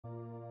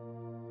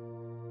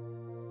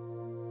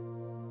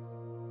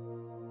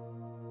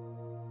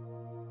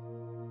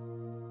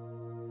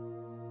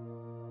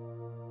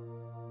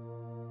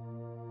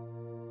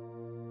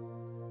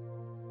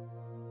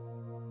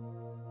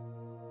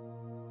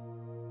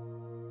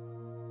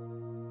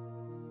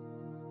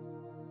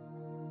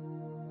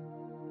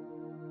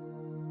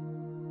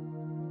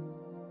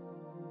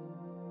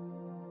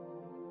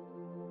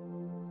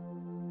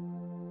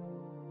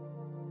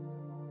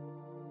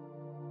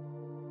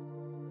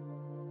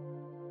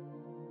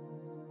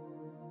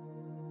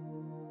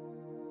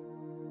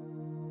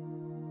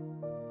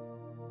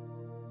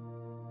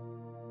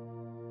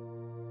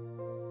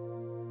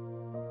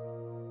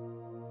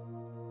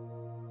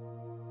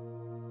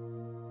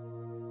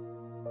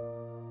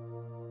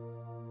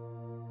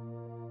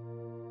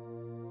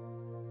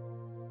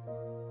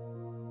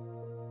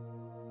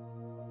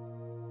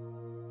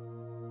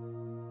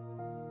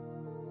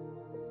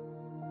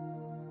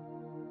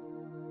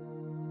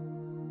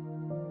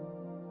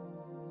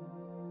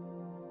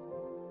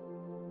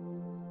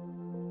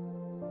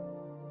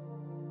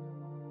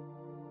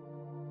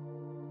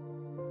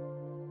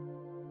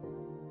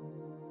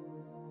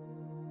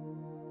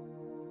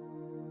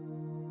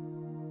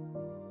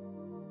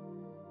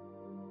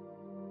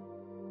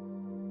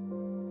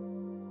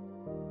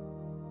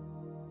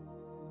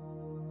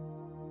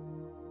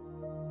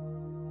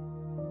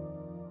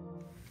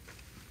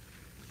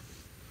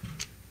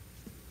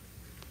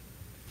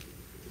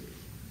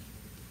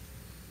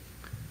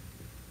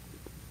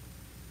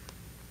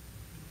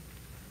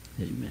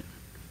Amen.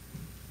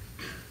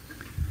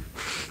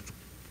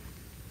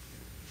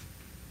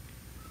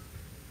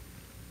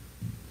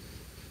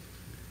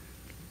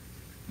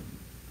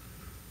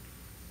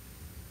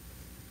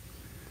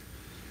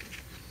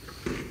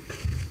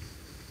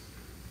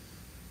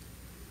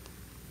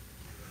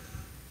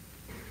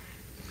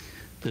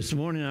 This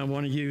morning I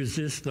want to use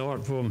this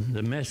thought for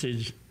the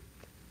message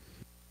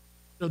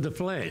of the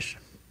flesh.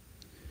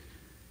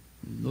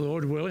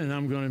 Lord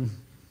willing,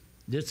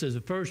 this is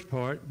the first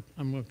part,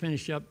 I'm going to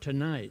finish up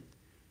tonight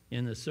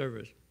in the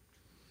service.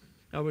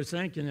 I was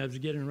thinking, I was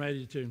getting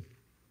ready to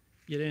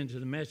get into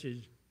the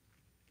message,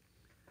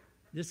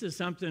 this is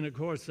something, of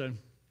course,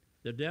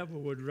 the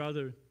devil would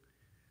rather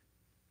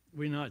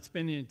we not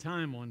spend any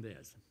time on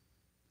this.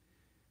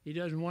 He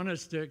doesn't want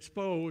us to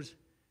expose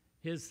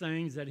his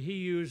things that he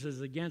uses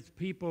against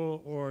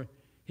people or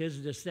his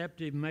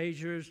deceptive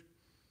measures.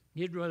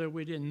 He'd rather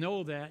we didn't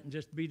know that and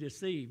just be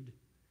deceived.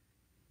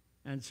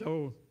 And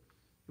so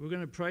we're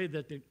going to pray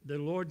that the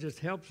Lord just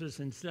helps us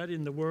in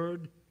studying the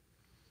Word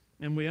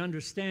and we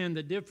understand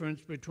the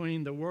difference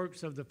between the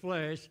works of the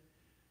flesh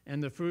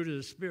and the fruit of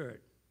the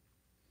Spirit.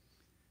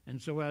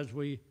 And so as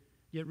we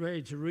get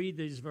ready to read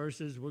these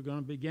verses, we're going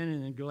to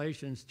begin in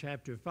Galatians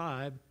chapter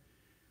 5.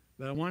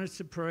 But I want us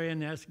to pray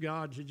and ask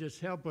God to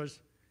just help us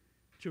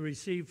to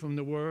receive from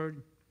the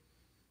Word,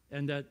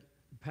 and that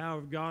the power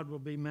of God will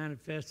be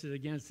manifested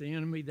against the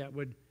enemy that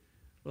would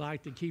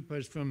like to keep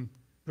us from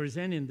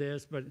presenting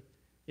this, but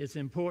it's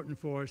important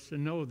for us to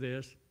know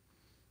this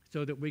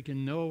so that we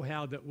can know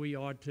how that we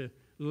ought to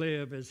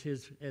live as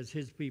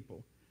his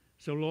people.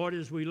 So Lord,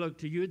 as we look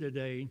to you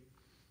today,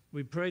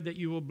 we pray that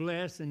you will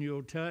bless and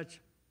you'll touch,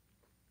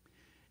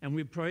 and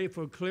we pray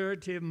for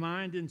clarity of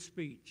mind and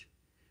speech,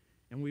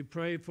 and we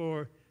pray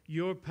for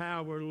your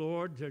power,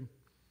 Lord, to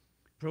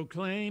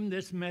proclaim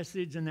this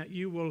message and that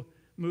you will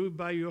move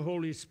by your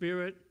Holy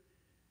Spirit.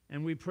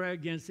 And we pray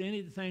against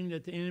anything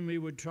that the enemy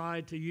would try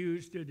to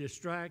use to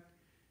distract,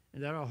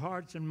 and that our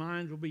hearts and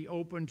minds will be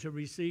open to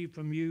receive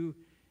from you,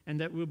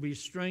 and that we'll be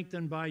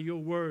strengthened by your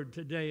word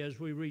today as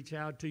we reach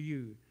out to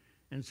you.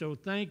 And so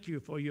thank you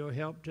for your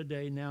help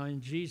today. Now in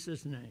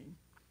Jesus' name,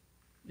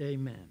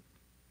 amen.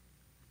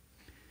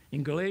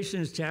 In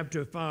Galatians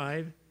chapter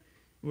 5,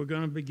 we're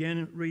going to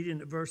begin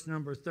reading at verse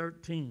number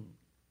 13.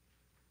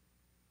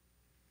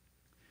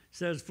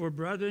 Says, "For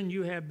brethren,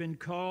 you have been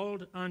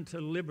called unto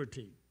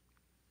liberty.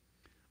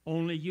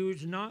 Only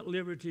use not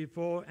liberty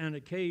for an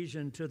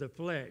occasion to the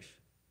flesh,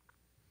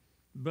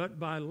 but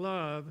by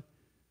love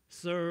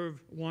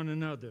serve one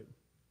another.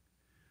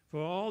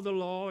 For all the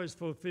law is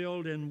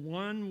fulfilled in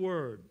one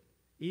word,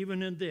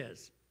 even in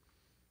this,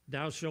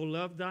 thou shalt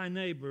love thy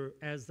neighbor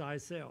as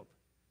thyself.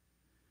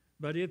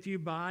 But if you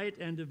bite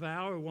and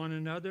devour one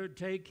another,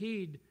 take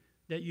heed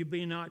that you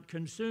be not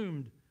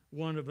consumed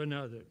one of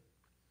another.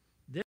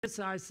 This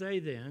I say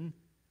then,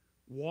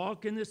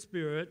 walk in the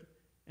Spirit,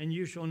 and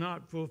you shall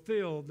not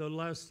fulfill the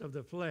lusts of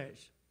the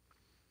flesh.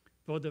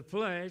 For the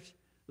flesh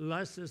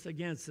lusteth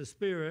against the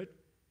Spirit,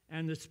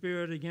 and the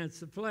Spirit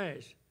against the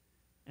flesh.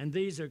 And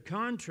these are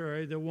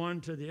contrary the one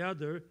to the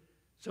other,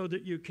 so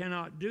that you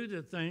cannot do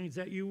the things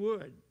that you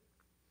would.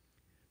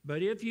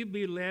 But if you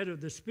be led of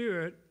the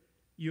Spirit,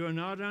 you are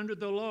not under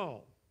the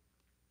law."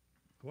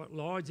 What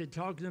law is it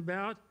talking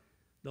about?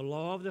 The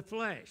law of the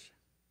flesh.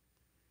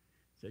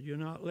 So you're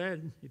not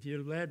led, if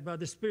you're led by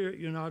the Spirit,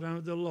 you're not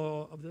under the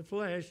law of the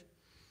flesh.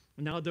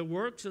 Now the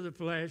works of the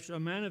flesh are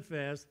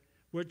manifest,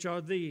 which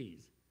are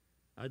these: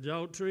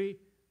 adultery,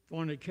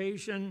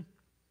 fornication,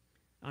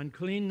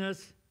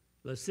 uncleanness,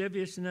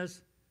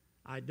 lasciviousness,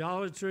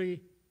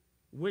 idolatry,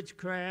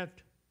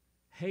 witchcraft,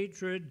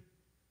 hatred,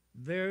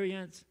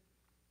 variance,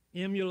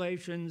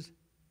 emulations,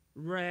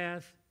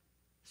 wrath,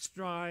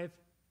 strife,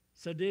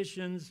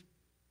 seditions,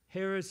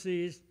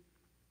 heresies,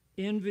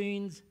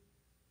 envyings,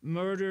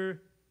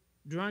 murder,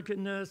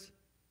 drunkenness,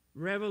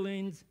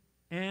 revelings,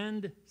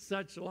 and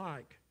such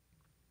like,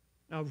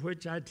 of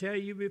which I tell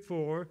you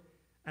before,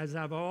 as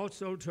I've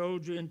also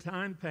told you in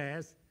time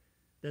past,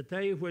 that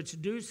they which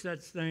do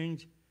such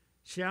things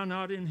shall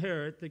not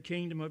inherit the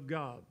kingdom of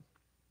God.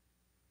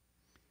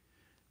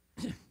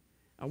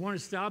 I want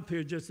to stop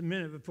here just a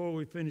minute before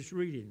we finish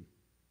reading.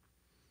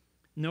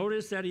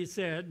 Notice that he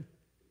said,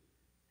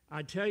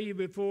 I tell you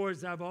before,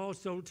 as I've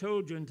also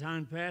told you in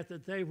time past,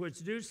 that they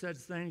which do such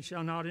things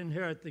shall not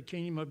inherit the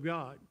kingdom of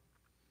God.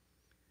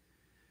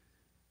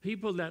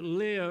 People that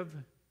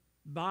live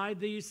by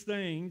these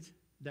things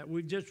that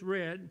we've just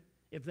read,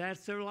 if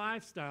that's their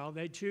lifestyle,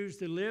 they choose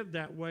to live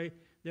that way,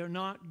 they're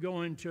not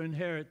going to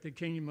inherit the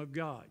kingdom of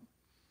God.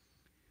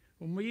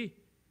 When we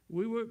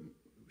were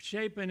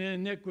shaping in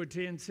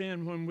iniquity and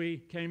sin when we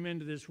came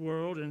into this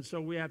world, and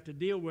so we have to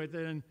deal with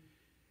it, and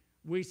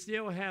we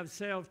still have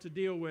self to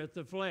deal with,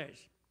 the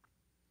flesh.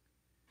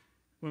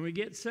 When we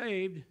get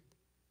saved,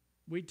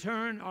 we're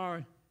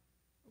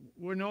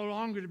no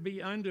longer to be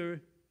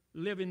under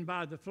living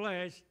by the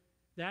flesh.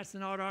 That's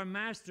not our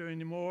master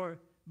anymore,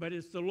 but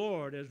it's the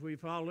Lord as we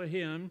follow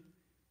him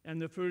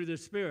and the fruit of the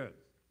Spirit.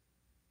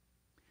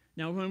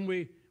 Now, when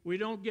we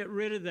don't get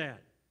rid of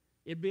that,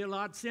 It'd be a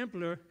lot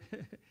simpler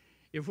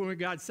if when we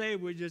got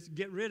saved, we just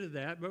get rid of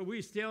that, but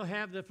we still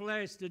have the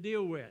flesh to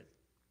deal with.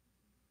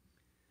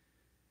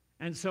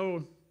 And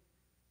so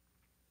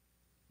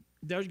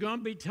there's going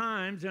to be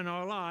times in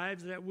our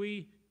lives that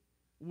we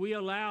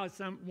allow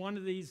one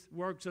of these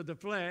works of the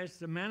flesh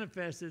to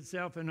manifest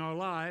itself in our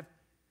life,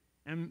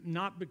 and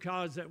not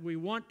because that we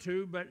want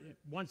to, but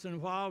once in a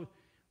while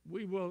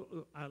we will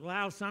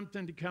allow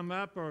something to come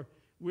up, or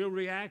we'll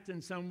react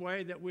in some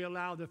way that we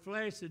allow the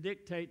flesh to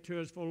dictate to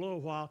us for a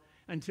little while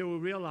until we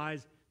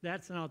realize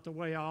that's not the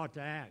way I ought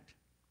to act.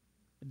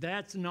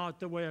 That's not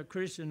the way a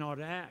Christian ought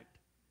to act.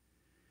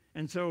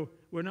 And so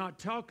we're not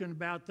talking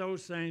about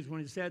those things when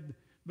he said,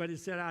 but he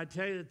said, I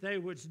tell you that they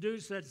which do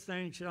such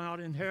things shall not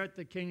inherit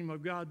the kingdom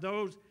of God.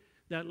 Those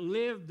that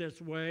live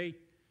this way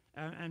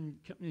and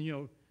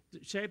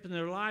shaping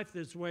their life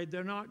this way,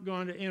 they're not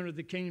going to enter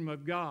the kingdom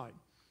of God.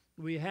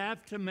 We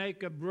have to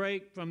make a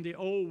break from the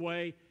old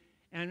way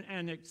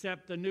and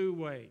accept the new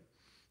way.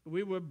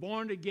 We were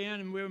born again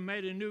and we were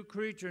made a new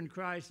creature in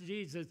Christ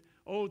Jesus.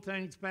 Old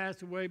things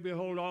pass away,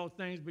 behold, all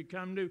things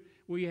become new.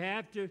 We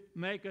have to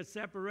make a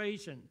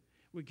separation.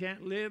 We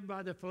can't live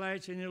by the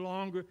flesh any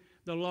longer.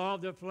 The law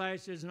of the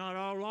flesh is not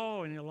our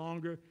law any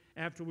longer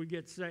after we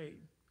get saved.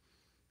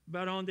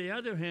 But on the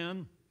other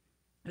hand,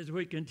 as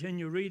we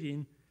continue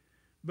reading,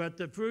 but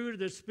the fruit of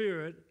the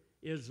Spirit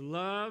is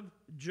love,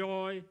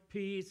 joy,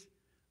 peace,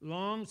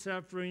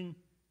 long-suffering,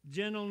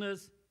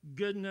 gentleness,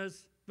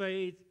 goodness,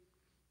 faith,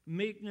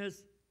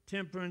 meekness,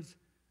 temperance.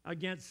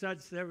 Against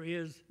such there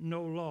is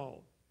no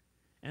law.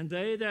 And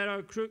they that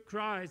are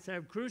Christ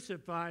have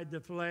crucified the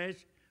flesh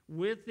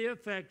with the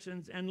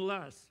affections and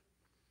lusts.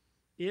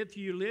 If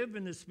you live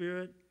in the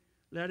Spirit,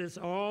 let us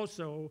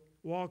also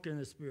walk in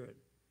the Spirit.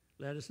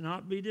 Let us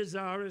not be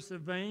desirous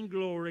of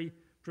vainglory,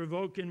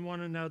 provoking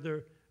one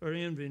another or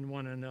envying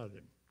one another.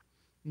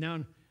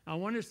 Now, I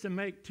want us to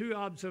make two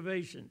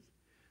observations.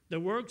 The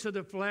works of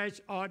the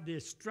flesh are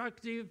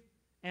destructive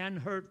and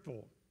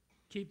hurtful.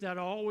 Keep that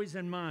always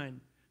in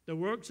mind. The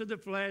works of the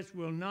flesh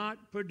will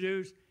not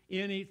produce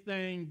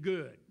anything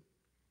good.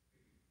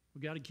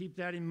 We've got to keep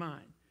that in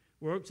mind.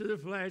 Works of the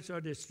flesh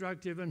are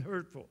destructive and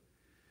hurtful.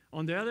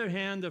 On the other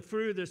hand, the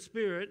fruit of the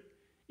Spirit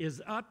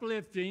is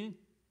uplifting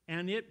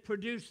and it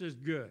produces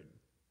good.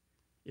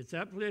 It's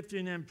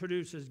uplifting and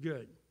produces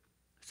good.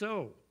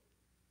 So,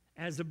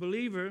 as a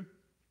believer,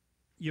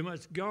 you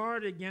must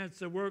guard against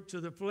the works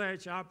of the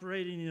flesh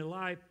operating in your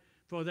life,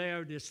 for they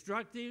are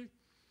destructive,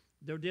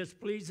 they're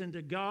displeasing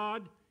to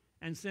God,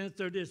 and since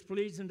they're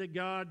displeasing to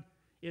God,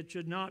 it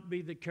should not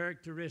be the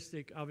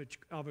characteristic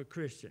of a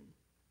Christian.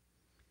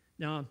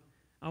 Now,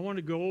 I want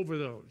to go over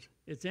those.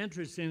 It's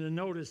interesting to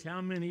notice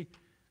how many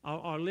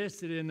are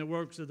listed in the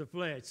works of the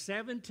flesh.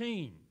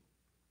 17.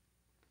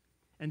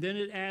 And then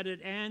it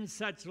added, and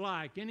such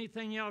like.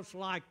 Anything else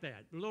like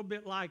that, a little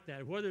bit like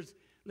that, whether it's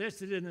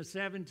listed in the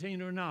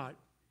 17 or not.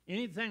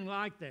 Anything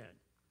like that.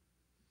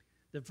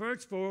 The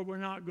first four we're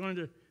not going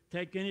to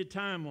take any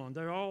time on.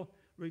 They're all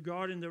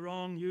regarding the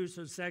wrong use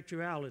of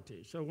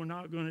sexuality, so we're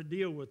not going to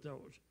deal with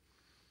those.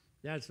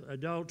 That's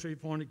adultery,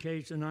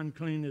 fornication,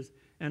 uncleanness,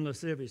 and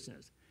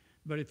lasciviousness.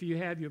 But if you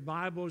have your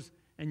Bibles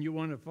and you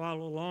want to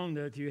follow along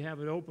there, if you have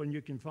it open,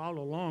 you can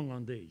follow along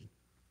on these.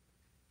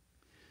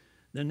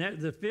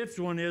 The fifth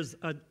one is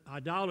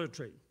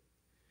idolatry.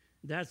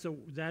 That's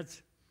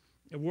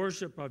a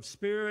worship of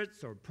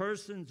spirits or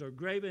persons or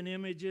graven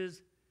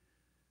images,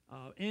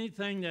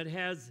 anything that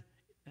has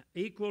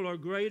equal or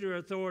greater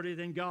authority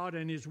than God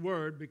and His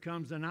Word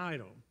becomes an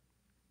idol.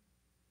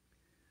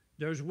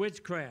 There's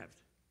witchcraft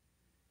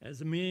as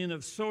the meaning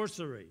of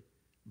sorcery,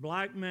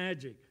 black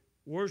magic,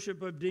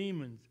 worship of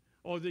demons,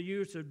 or the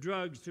use of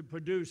drugs to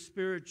produce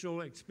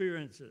spiritual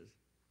experiences.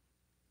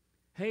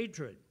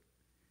 Hatred,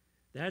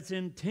 that's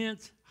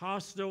intense,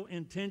 hostile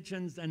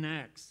intentions and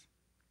acts.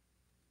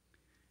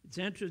 It's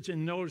interesting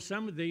to notice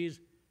some of these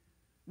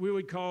we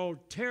would call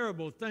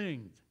terrible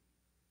things,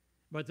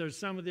 but there's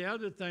some of the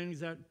other things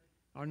that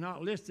are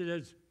not listed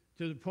as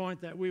to the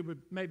point that we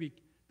would maybe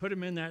put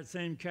them in that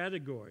same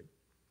category.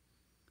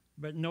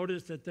 But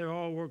notice that they're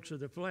all works of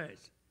the flesh.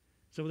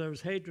 So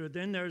there's hatred.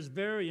 Then there's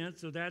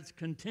variance, so that's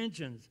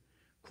contentions,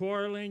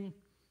 quarreling,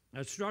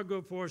 a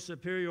struggle for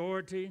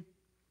superiority,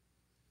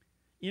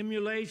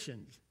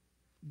 emulations,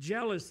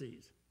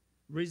 jealousies,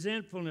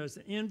 resentfulness,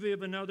 envy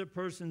of another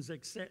person's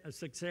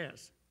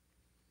success.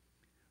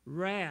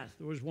 Wrath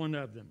was one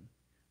of them.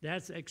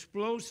 That's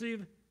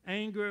explosive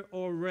anger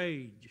or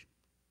rage.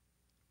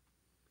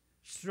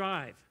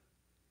 Strife,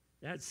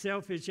 that's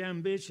selfish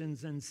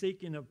ambitions and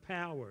seeking of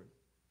power.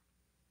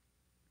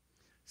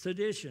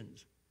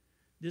 Seditions,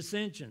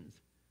 dissensions,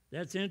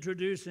 that's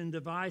introducing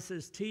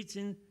devices,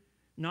 teaching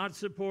not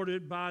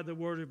supported by the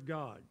Word of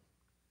God.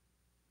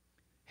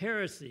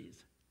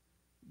 Heresies,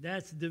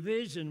 that's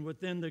division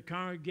within the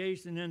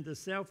congregation into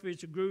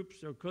selfish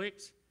groups or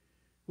cliques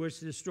which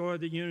destroy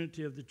the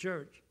unity of the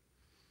church.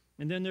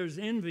 And then there's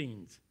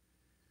envyings.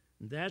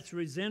 That's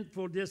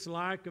resentful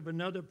dislike of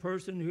another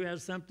person who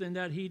has something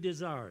that he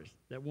desires,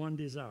 that one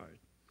desires.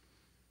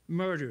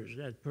 Murders,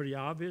 that's pretty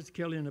obvious,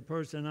 killing a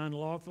person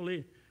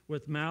unlawfully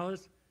with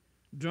malice.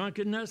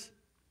 Drunkenness,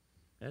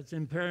 that's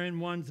impairing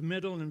one's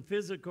mental and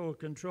physical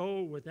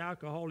control with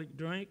alcoholic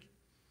drink.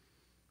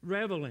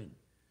 Reveling,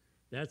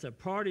 that's a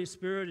party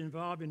spirit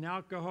involving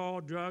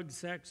alcohol, drugs,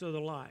 sex, or the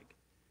like.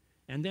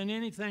 And then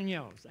anything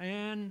else,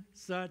 and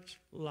such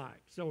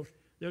like. So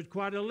there's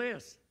quite a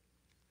list.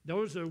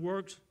 Those are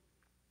works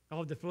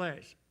of the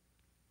flesh.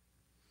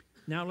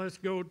 Now let's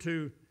go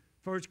to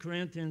 1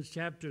 Corinthians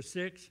chapter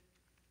 6.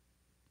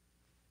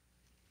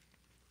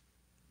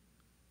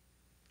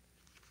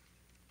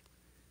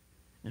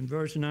 And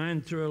verse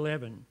 9 through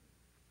 11.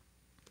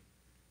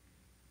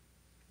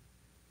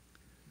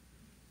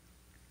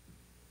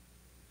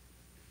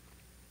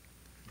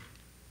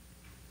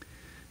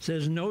 It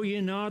says, "Know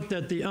ye not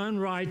that the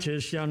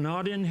unrighteous shall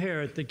not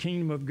inherit the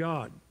kingdom of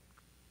God?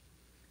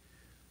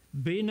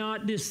 Be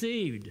not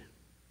deceived,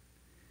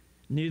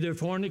 neither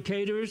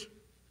fornicators,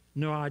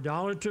 nor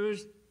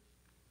idolaters,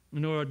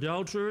 nor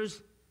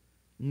adulterers,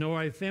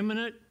 nor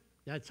effeminate,"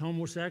 that's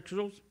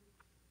homosexuals,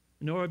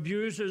 "nor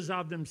abusers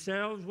of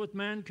themselves with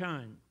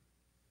mankind,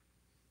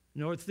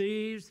 nor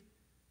thieves,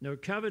 nor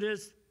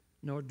covetous,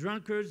 nor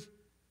drunkards,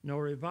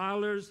 nor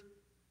revilers,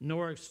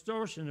 nor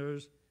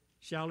extortioners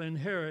shall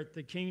inherit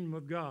the kingdom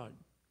of God."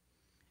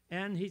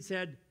 And he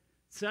said,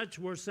 such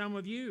were some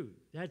of you.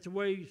 That's the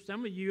way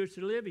some of you used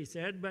to live, he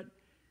said, but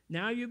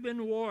now you've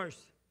been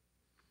washed.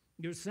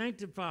 You're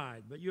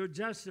sanctified, but you're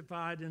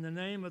justified in the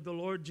name of the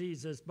Lord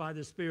Jesus by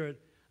the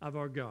Spirit of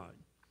our God.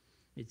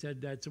 He said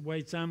that's the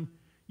way some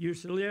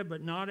used to live,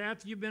 but not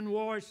after you've been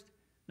washed,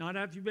 not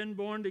after you've been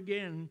born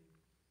again,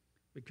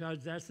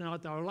 because that's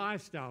not our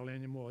lifestyle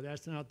anymore.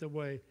 That's not the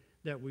way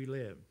that we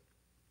live.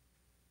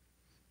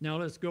 Now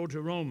let's go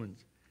to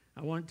Romans.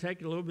 I want to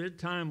take a little bit of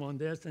time on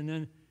this, and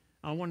then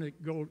I want to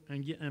go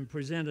and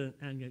present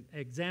an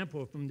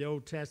example from the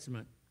Old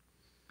Testament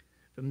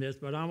from this,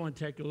 but I want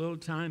to take a little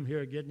time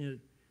here getting it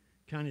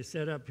kind of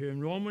set up here. In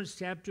Romans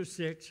chapter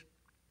 6,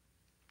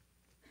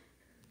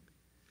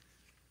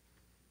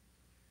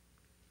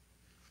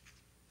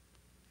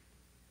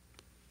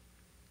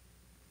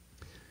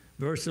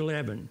 verse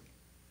 11.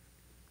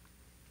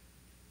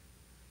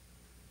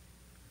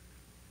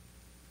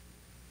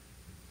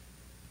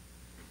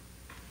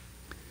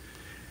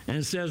 And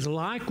it says,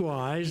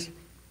 "Likewise,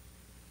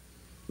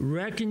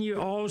 reckon ye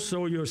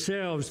also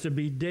yourselves to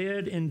be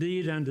dead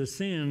indeed unto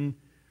sin,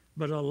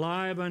 but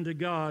alive unto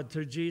God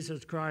through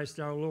Jesus Christ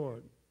our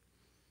Lord.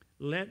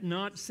 Let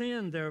not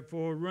sin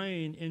therefore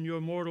reign in your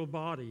mortal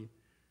body,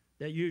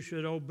 that you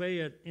should obey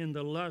it in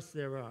the lust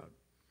thereof.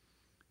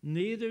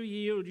 Neither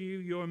yield you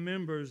your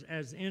members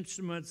as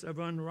instruments of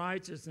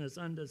unrighteousness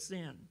unto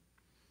sin,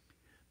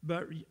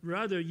 but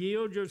rather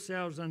yield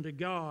yourselves unto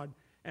God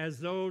as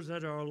those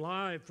that are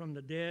alive from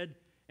the dead,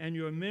 and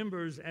your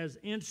members as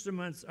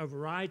instruments of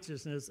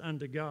righteousness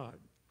unto God.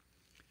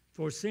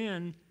 For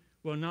sin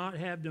will not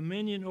have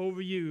dominion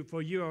over you,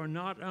 for you are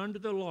not under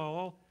the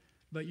law,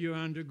 but you're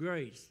under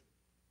grace."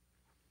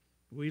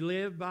 We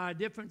live by a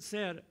different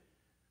set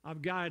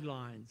of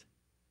guidelines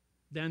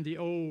than the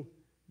old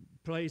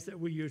place that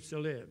we used to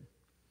live.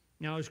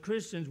 Now, as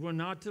Christians, we're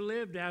not to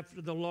live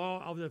after the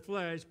law of the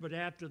flesh, but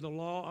after the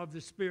law of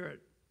the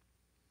Spirit.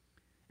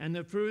 And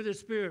the fruit of the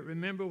Spirit,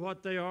 remember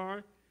what they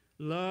are: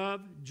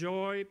 love,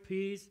 joy,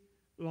 peace,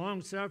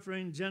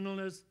 long-suffering,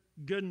 gentleness,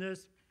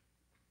 goodness,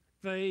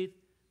 faith,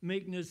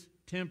 meekness,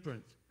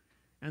 temperance.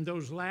 And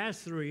those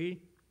last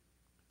three,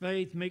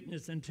 faith,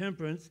 meekness, and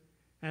temperance,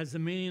 has the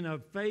meaning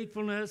of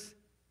faithfulness,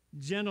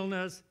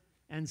 gentleness,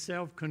 and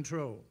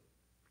self-control.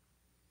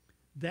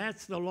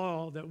 That's the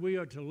law that we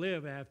are to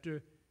live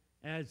after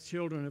as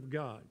children of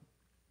God.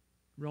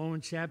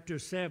 Romans chapter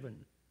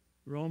 7.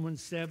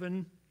 Romans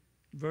 7,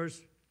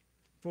 verse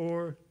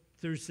 4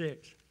 through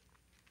 6.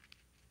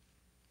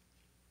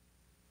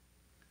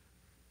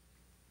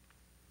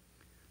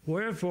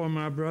 "Wherefore,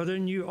 my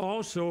brethren, you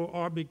also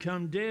are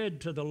become dead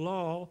to the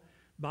law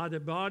by the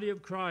body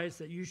of Christ,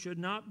 that you should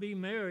not be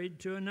married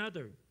to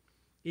another,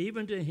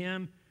 even to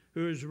him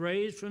who is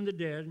raised from the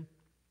dead,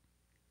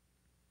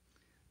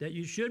 that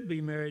you should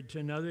be married to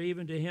another,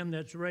 even to him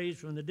that's raised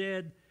from the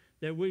dead,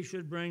 that we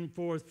should bring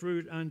forth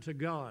fruit unto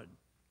God.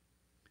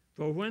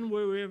 For when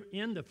we were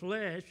in the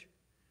flesh,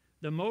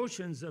 the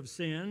motions of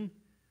sin,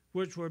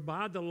 which were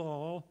by the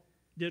law,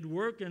 did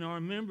work in our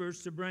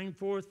members to bring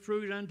forth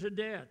fruit unto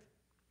death.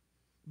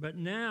 But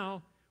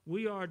now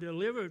we are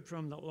delivered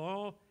from the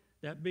law,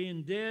 that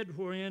being dead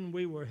wherein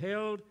we were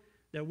held,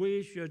 that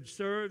we should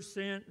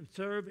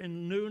serve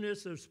in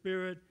newness of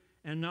spirit,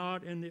 and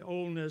not in the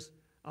oldness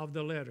of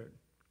the letter."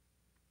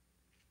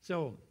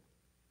 So,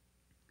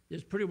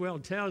 this pretty well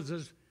tells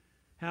us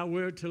how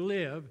we're to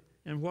live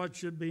and what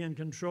should be in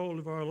control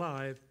of our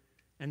life,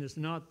 and it's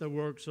not the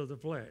works of the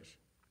flesh.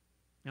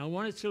 Now, I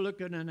want us to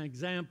look at an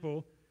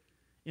example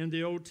in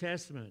the Old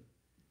Testament.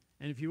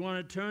 And if you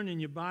want to turn in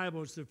your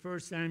Bibles to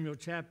 1 Samuel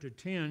chapter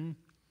 10,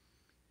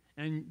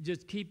 and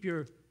just keep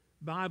your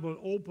Bible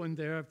open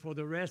there for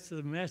the rest of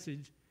the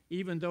message,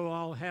 even though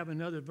I'll have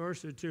another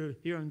verse or two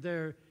here and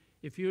there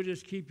if you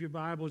just keep your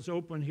Bibles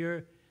open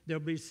here,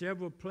 there'll be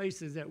several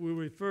places that we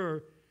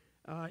refer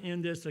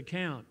in this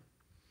account.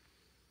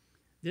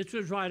 This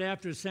was right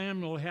after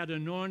Samuel had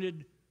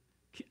anointed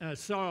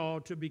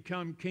Saul to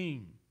become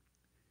king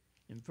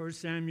in 1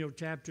 Samuel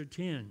chapter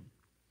 10.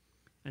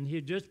 And he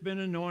had just been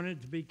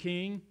anointed to be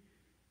king,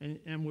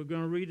 and we're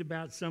going to read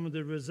about some of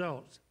the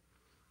results.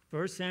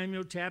 1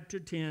 Samuel chapter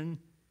 10,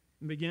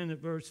 and begin at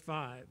verse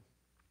 5.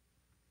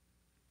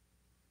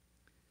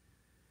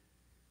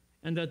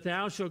 And that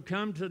thou shalt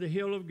come to the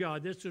hill of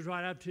God. This was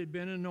right after he had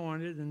been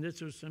anointed, and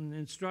this was some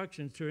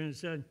instructions to him. It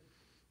said,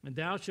 and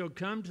thou shalt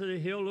come to the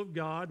hill of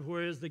God,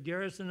 where is the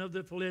garrison of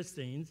the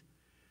Philistines,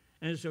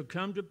 and it shall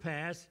come to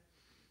pass,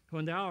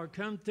 when thou art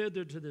come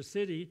thither to the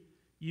city,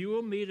 you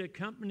will meet a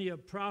company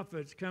of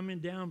prophets coming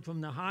down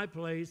from the high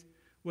place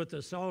with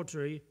a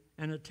psaltery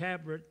and a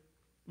tabret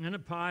and a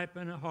pipe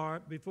and a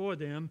harp before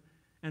them,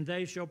 and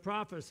they shall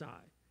prophesy.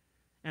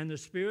 And the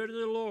Spirit of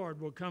the Lord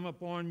will come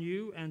upon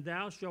you, and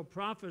thou shalt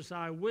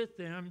prophesy with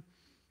them,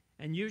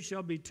 and you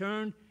shall be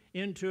turned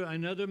into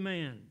another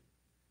man.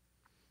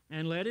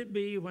 And let it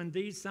be, when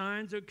these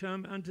signs are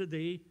come unto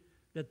thee,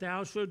 that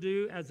thou shalt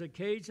do as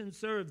occasion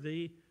serve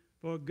thee,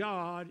 for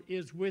God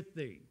is with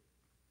thee.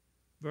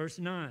 Verse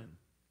 9.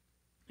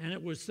 And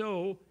it was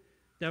so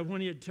that when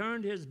he had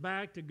turned his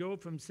back to go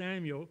from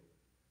Samuel,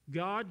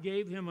 God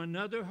gave him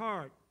another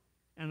heart,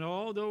 and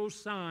all those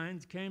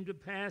signs came to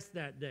pass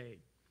that day.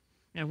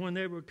 And when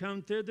they were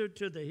come thither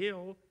to the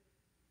hill,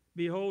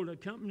 behold, a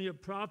company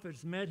of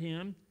prophets met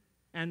him,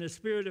 and the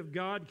Spirit of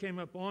God came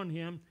upon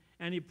him,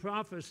 and he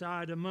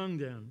prophesied among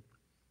them.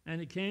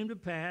 And it came to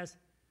pass,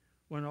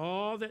 when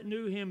all that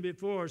knew him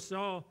before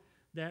saw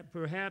that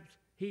perhaps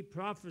he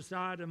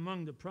prophesied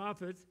among the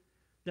prophets,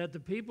 that the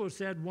people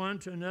said one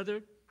to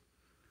another,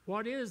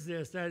 what is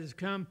this that is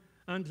come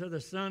unto the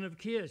son of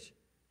Kish?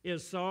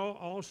 Is Saul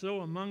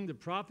also among the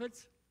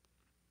prophets?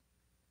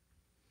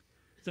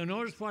 So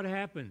notice what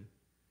happened.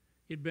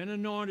 He'd been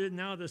anointed.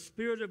 Now the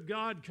Spirit of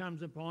God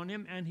comes upon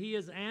him, and he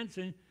is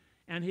answering,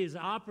 and he's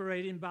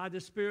operating by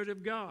the Spirit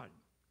of God.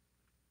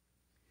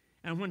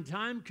 And when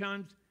time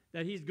comes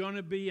that he's going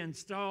to be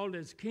installed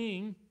as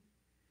king,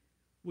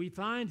 we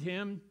find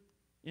him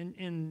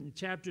in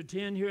chapter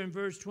 10 here in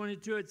verse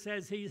 22. It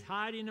says he's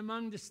hiding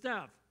among the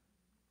stuff.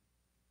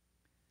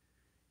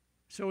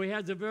 So he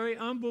has a very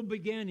humble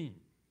beginning.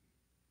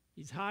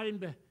 He's hiding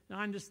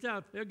behind the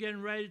stuff. They're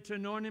getting ready to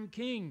anoint him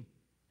king,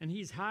 and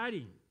he's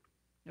hiding.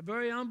 A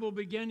very humble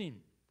beginning.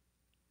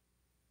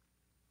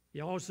 He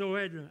also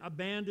had a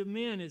band of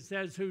men, it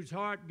says, whose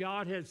heart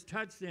God has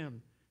touched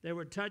them. They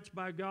were touched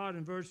by God.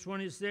 In verse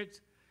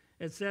 26,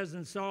 it says,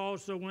 and Saul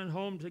also went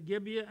home to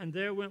Gibeah, and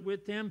there went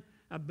with him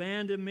a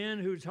band of men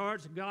whose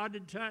hearts God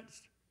had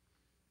touched.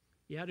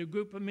 He had a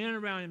group of men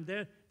around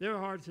him. Their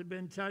hearts had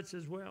been touched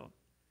as well.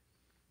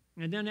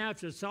 And then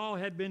after Saul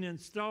had been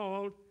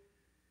installed,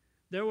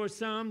 there were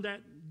some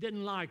that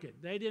didn't like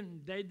it. They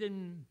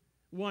didn't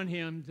want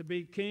him to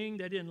be king.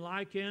 They didn't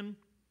like him.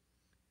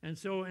 And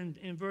so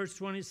in verse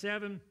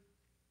 27,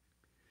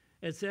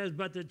 it says,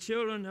 but the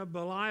children of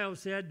Belial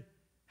said,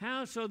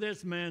 how shall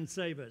this man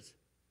save us?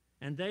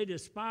 And they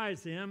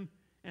despised him,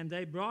 and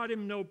they brought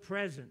him no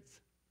presents.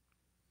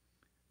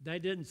 They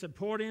didn't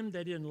support him.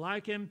 They didn't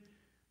like him.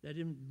 They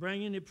didn't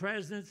bring any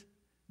presents.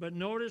 But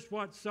notice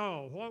what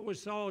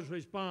was Saul's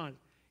response?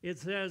 It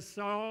says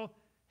Saul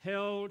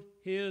held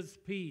his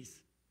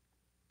peace.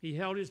 He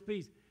held his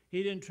peace.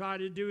 He didn't try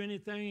to do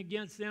anything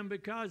against them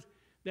because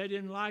they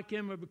didn't like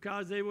him or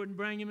because they wouldn't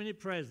bring him any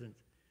presents.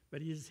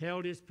 But he just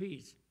held his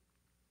peace.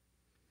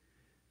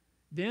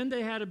 Then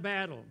they had a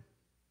battle.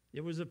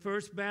 It was the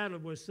first battle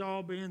with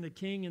Saul being the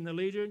king and the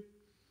leader.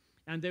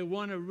 And they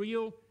won a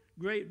real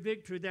great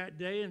victory that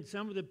day. And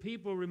some of the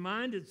people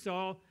reminded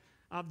Saul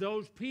of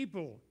those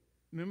people.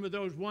 Remember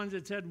those ones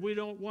that said, we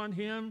don't want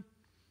him.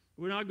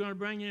 We're not going to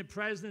bring any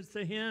presents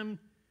to him.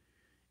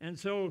 And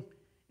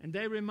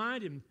they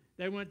remind him.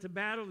 They went to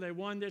battle. They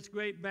won this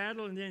great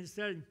battle. And then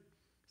said,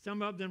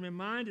 some of them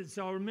reminded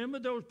Saul, remember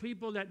those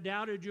people that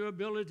doubted your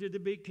ability to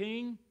be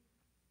king?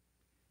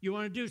 You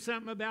want to do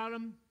something about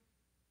them?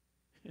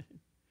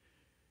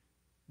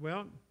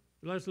 Well,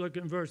 let's look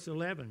at verse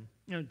 11,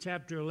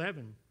 chapter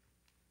 11.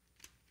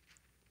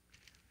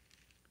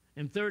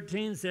 And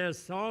 13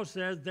 says, Saul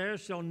says, there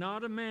shall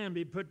not a man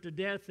be put to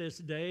death this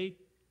day,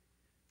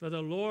 for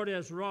the Lord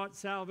has wrought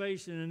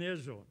salvation in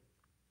Israel.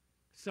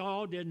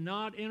 Saul did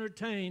not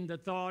entertain the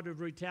thought of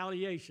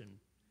retaliation.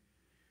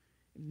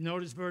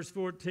 Notice verse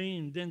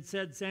 14. Then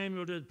said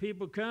Samuel to the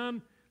people,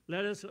 come,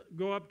 let us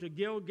go up to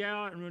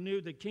Gilgal and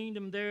renew the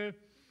kingdom there.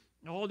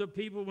 All the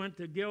people went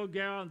to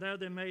Gilgal, and there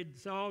they made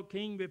Saul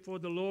king before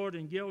the Lord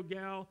in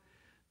Gilgal.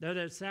 There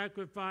they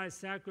sacrificed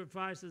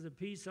sacrifices of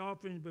peace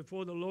offerings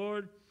before the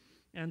Lord.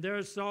 And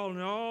there Saul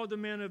and all the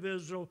men of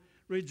Israel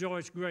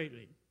rejoiced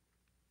greatly.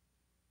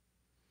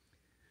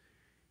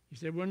 He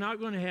said, we're not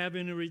going to have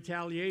any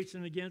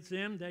retaliation against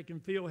them. They can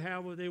feel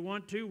however they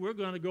want to. We're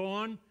going to go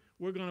on.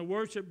 We're going to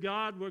worship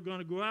God. We're going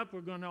to go up.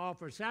 We're going to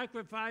offer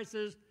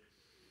sacrifices.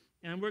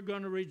 And we're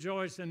going to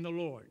rejoice in the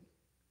Lord.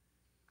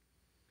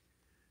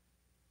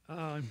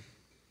 uh,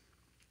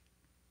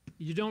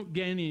 you don't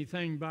gain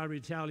anything by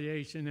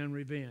retaliation and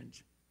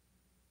revenge.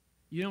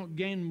 You don't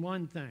gain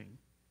one thing.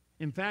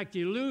 In fact,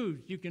 you lose.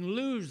 You can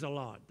lose a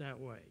lot that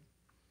way.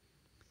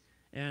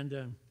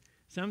 And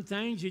some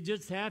things you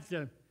just have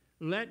to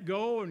let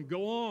go and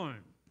go on.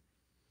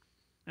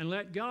 And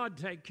let God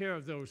take care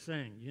of those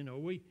things. You know,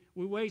 we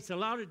waste a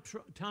lot of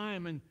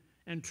time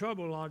and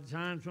trouble a lot of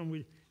times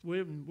when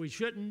we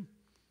shouldn't.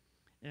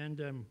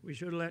 And we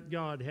should let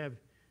God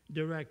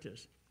direct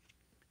us.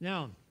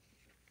 Now,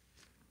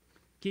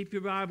 keep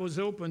your Bibles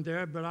open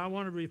there, but I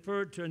want to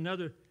refer to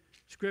another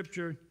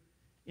scripture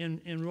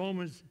in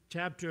Romans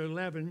chapter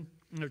 11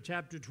 or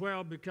chapter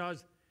 12,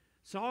 because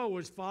Saul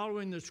was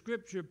following the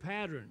scripture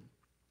pattern.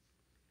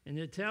 And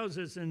it tells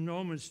us in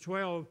Romans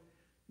 12,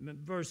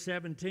 verse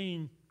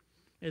 17,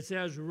 it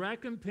says,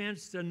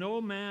 recompense to no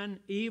man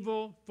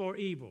evil for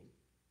evil.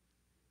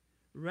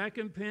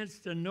 Recompense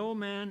to no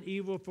man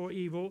evil for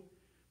evil.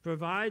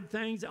 Provide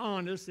things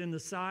honest in the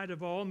sight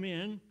of all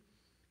men.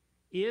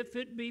 If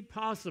it be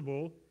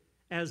possible,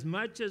 as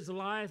much as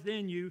lieth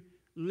in you,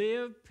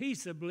 live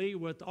peaceably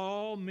with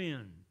all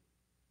men.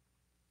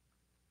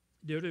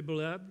 Dearly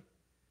beloved,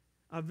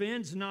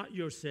 avenge not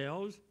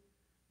yourselves,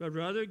 but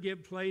rather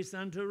give place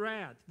unto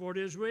wrath. For it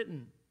is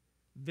written,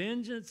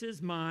 vengeance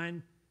is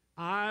mine,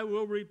 I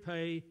will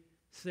repay,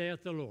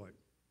 saith the Lord.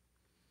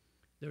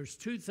 There's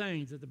two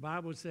things that the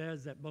Bible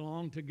says that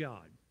belong to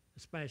God,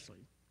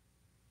 especially.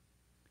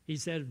 He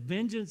said,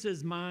 vengeance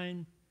is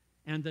mine,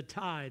 and the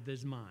tithe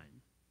is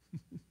mine.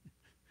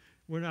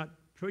 We're not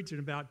preaching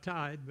about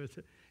tithe, but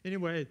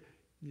anyway,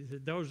 he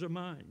said, those are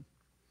mine.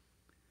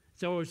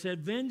 So he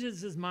said,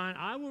 vengeance is mine,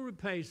 I will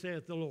repay,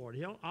 saith the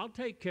Lord. I'll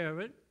take care of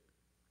it.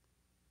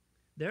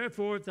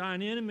 Therefore, if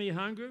thine enemy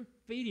hunger,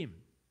 feed him.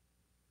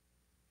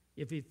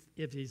 If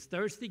he's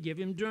thirsty, give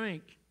him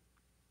drink.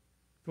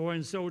 For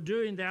in so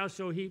doing thou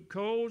shalt heap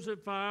coals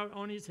of fire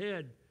on his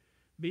head.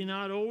 Be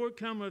not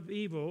overcome of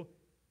evil,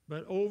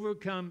 but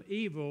overcome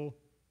evil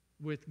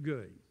with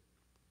good.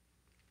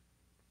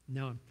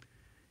 Now,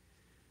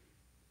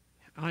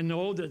 I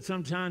know that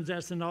sometimes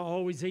that's not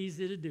always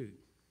easy to do.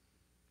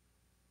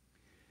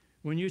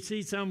 When you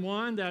see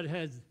someone that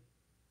has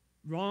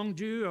wronged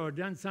you or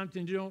done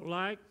something you don't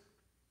like,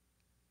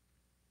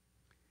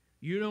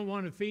 you don't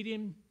want to feed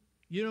him,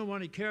 you don't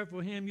want to care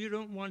for him, you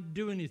don't want to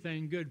do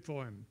anything good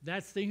for him.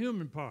 That's the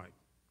human part.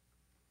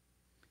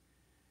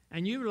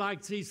 And you would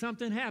like to see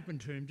something happen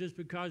to him just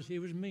because he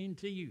was mean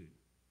to you.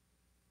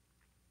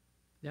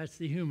 That's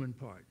the human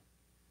part.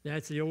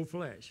 That's the old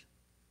flesh.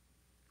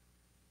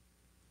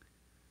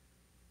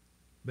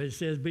 But it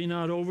says, be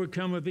not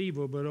overcome of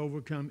evil, but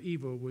overcome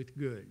evil with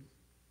good.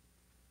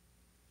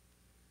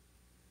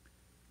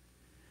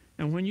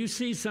 And when you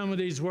see some of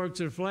these works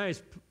of flesh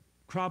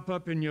crop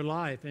up in your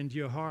life, into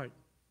your heart,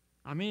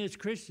 I mean, as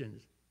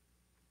Christians,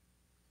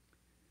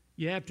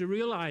 you have to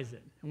realize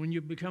it. And when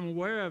you become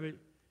aware of it,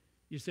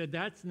 you said,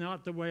 that's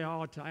not the way I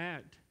ought to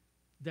act.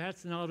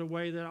 That's not a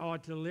way that I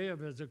ought to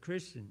live as a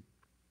Christian.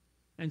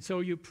 And so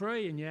you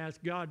pray and you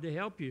ask God to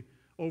help you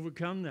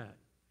overcome that.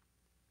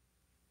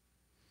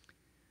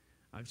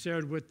 I've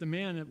shared with the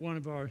men at one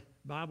of our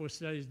Bible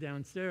studies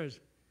downstairs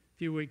a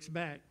few weeks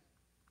back.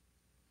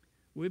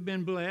 We've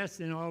been blessed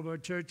in all of our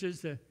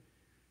churches to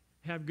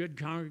have good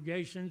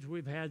congregations.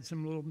 We've had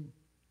some little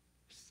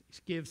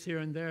gifts here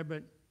and there,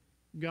 but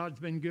God's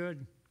been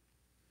good.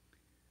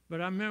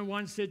 But I remember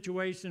one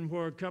situation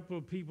where a couple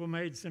of people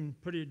made some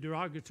pretty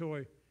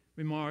derogatory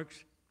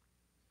remarks,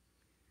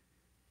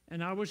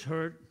 and I was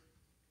hurt.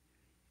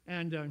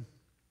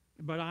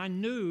 But I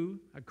knew,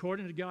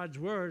 according to God's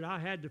word, I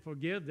had to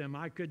forgive them.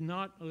 I could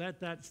not let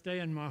that stay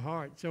in my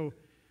heart. So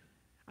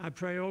I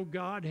pray, oh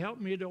God, help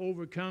me to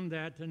overcome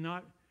that, to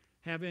not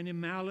have any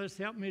malice.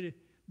 Help me to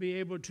be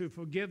able to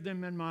forgive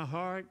them in my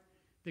heart,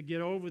 to get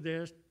over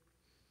this.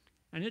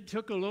 And it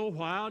took a little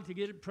while to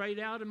get it prayed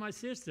out of my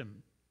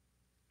system.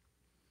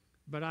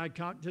 But I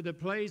got to the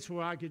place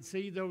where I could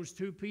see those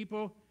two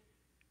people,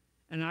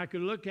 and I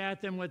could look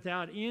at them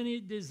without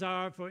any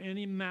desire for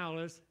any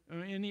malice or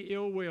any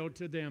ill will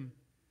to them,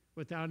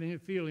 without any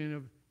feeling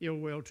of ill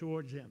will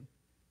towards them.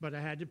 But I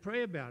had to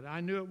pray about it.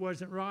 I knew it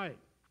wasn't right.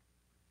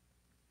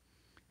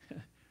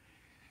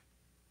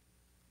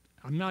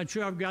 I'm not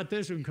sure I've got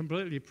this one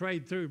completely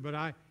prayed through,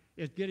 but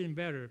it's getting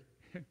better.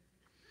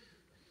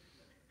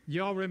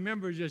 Y'all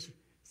remember, just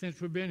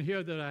since we've been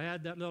here, that I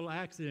had that little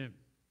accident.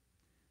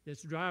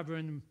 This driver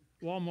in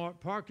the Walmart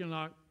parking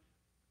lot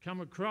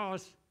come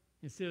across,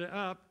 instead of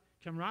up,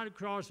 come right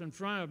across in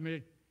front of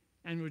me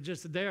and was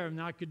just there,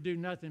 and I could do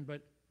nothing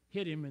but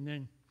hit him. And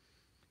then,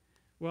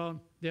 well,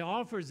 the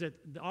officer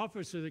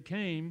that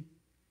came,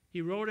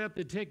 he wrote up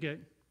the ticket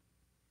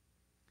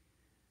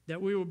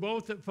that we were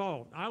both at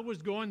fault. I was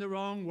going the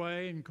wrong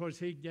way, and of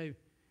course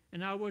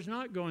and I was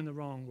not going the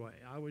wrong way.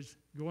 I was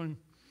going,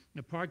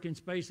 the parking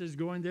spaces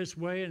going this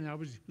way, and I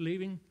was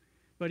leaving,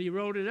 but he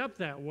wrote it up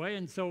that way,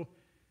 and so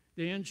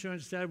the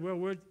insurance said, well,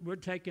 we're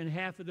taking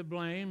half of the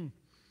blame.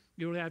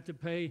 You'll have to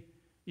pay,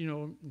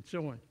 and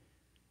so on.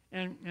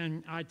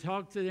 And I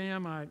talked to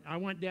them. I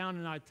went down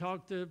and I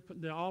talked to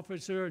the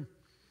officer and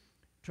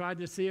tried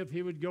to see if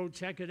he would go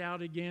check it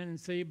out again and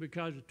see,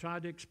 because I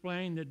tried to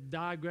explain the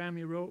diagram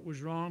he wrote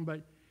was wrong,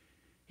 but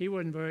he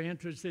wasn't very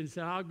interested. He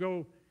said,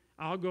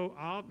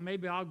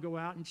 maybe I'll go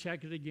out and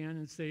check it again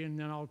and see, and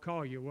then I'll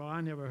call you. Well,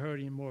 I never heard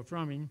any more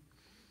from him.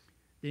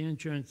 The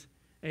insurance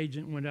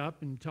agent went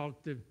up and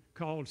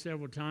called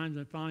several times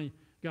and finally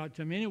got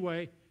to him.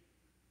 Anyway,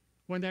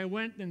 when they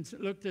went and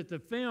looked at the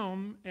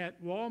film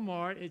at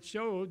Walmart, it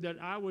showed that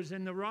I was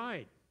in the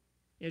right.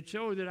 It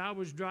showed that I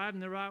was driving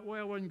the right way.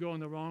 I wasn't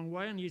going the wrong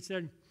way. And he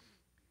said,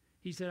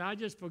 I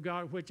just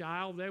forgot which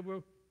aisle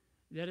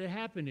that it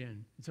happened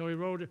in. So he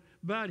wrote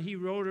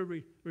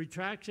a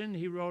retraction,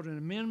 he wrote an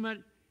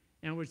amendment,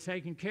 and was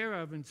taken care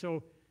of. And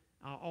so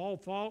all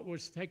fault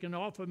was taken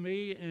off of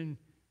me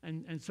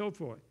and so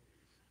forth.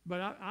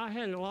 But I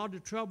had a lot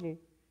of trouble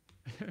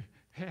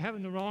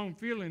having the wrong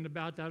feeling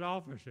about that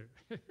officer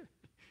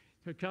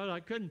because I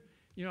couldn't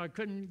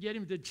get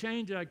him to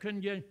change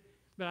it.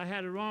 But I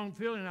had a wrong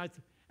feeling.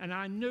 And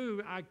I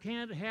knew I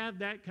can't have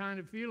that kind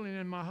of feeling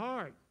in my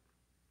heart.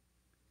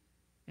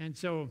 And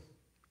so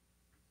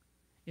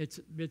it's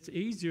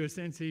easier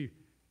since he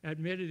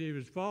admitted he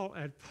was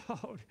at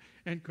fault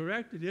and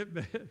corrected it.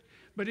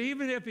 But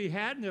even if he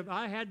hadn't, if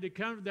I had to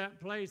come to that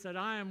place that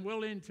I am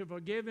willing to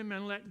forgive him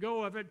and let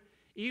go of it,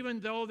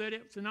 even though that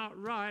it's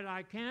not right,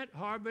 I can't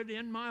harbor it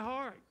in my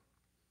heart.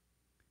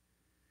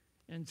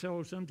 And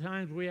so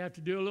sometimes we have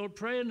to do a little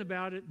praying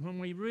about it when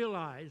we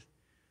realize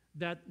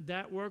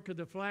that work of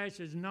the flesh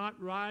is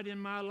not right in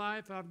my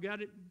life. I've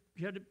got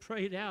it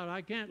prayed out.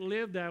 I can't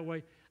live that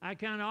way. I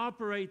can't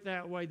operate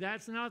that way.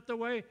 That's not the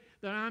way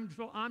that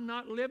I'm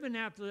not living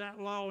after that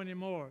law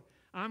anymore.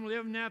 I'm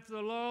living after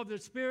the law of the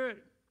Spirit.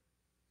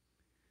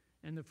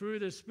 And the fruit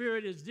of the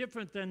Spirit is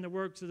different than the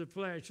works of the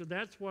flesh. So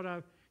that's what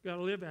I've got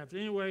to live after.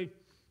 Anyway,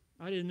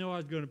 I didn't know I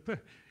was going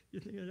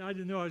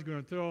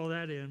to throw all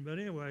that in, but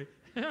anyway.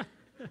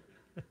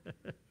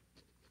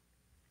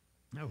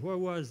 Now, where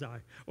was I?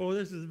 Oh,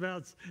 this is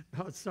about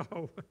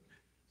Saul.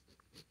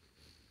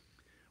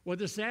 Well,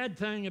 the sad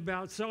thing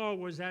about Saul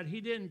was that he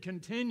didn't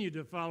continue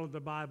to follow the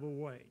Bible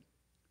way.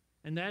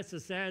 And that's the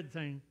sad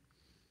thing,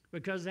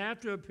 because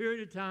after a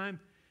period of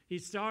time, he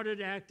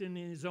started acting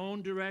in his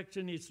own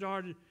direction. He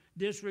started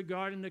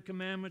disregarding the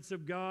commandments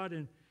of God,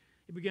 and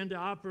he began to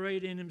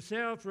operate in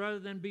himself rather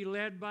than be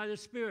led by the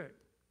Spirit.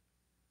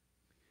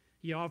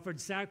 He offered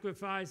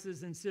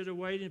sacrifices instead of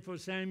waiting for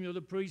Samuel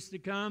the priest to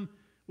come.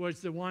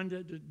 Was the one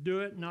to do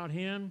it, not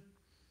him.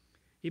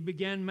 He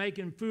began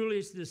making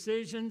foolish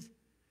decisions,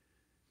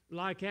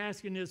 like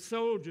asking his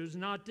soldiers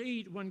not to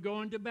eat when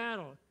going to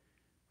battle.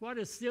 What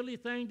a silly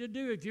thing to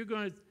do. If you're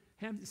going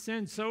to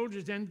send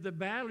soldiers into the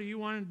battle, you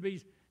want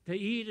them to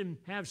eat and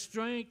have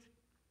strength.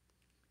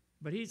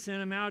 But he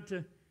sent them out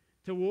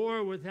to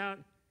war without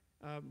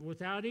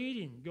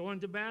eating,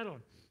 going to battle.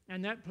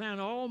 And that plan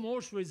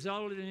almost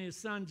resulted in his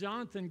son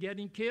Jonathan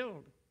getting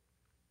killed.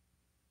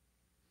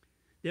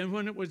 Then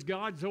when it was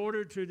God's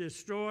order to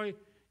destroy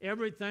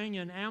everything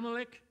in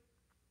Amalek,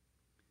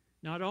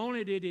 not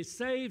only did he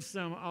save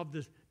some of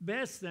the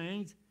best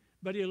things,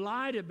 but he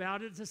lied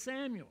about it to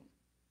Samuel.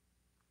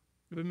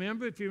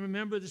 If you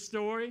remember the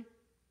story,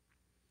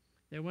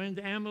 they went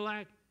to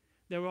Amalek.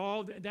 They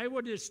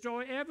would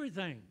destroy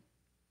everything.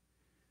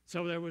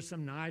 So there were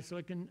some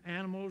nice-looking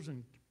animals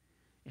and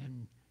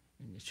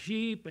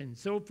sheep and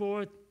so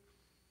forth.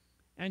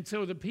 And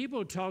so the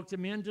people talked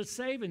him into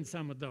saving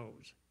some of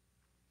those.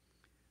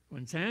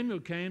 When Samuel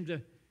came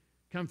to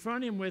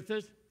confront him with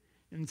it,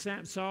 and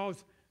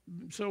Saul's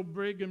so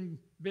big and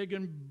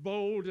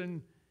bold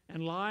and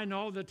lying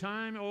all the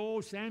time,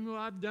 "Oh, Samuel,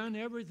 I've done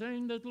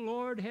everything that the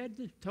Lord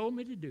had told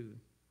me to do."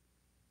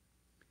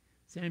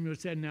 Samuel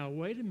said, "Now,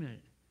 wait a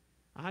minute.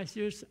 I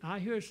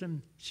hear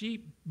some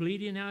sheep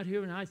bleating out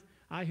here, and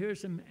I hear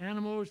some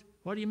animals.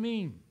 What do you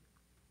mean?"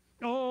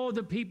 "Oh,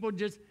 the people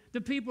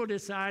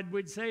decide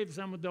we'd save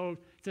some of those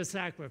to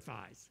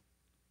sacrifice."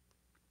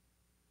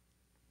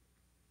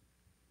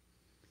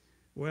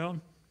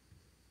 Well,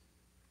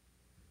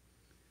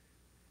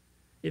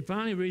 it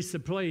finally reached the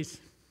place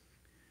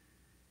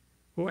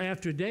where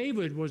after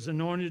David was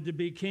anointed to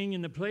be king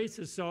in the place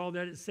of Saul,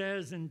 that it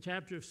says in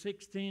chapter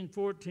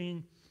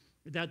 16:14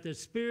 that the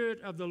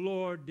Spirit of the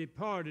Lord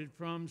departed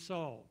from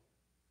Saul.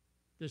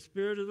 The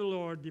Spirit of the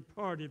Lord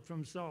departed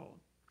from Saul.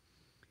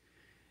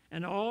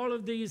 And all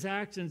of these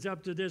actions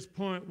up to this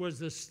point was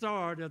the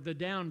start of the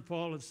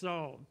downfall of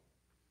Saul.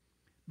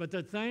 But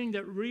the thing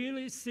that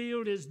really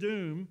sealed his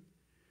doom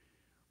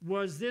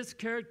was this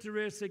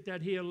characteristic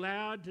that he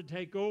allowed to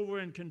take over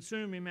and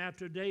consume him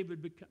after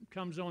David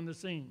comes on the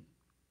scene.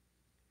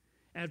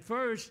 At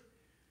first,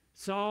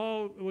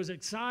 Saul was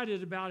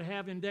excited about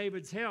having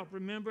David's help.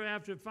 Remember,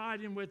 after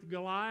fighting with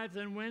Goliath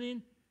and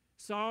winning,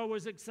 Saul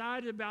was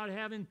excited about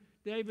having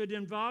David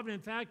involved. In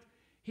fact,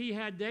 he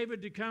had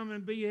David to come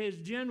and be his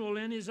general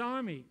in his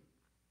army.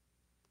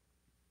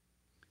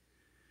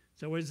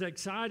 So he was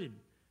excited.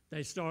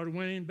 They started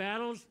winning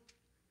battles.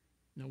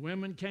 And the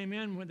women came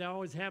in when they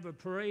always have a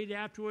parade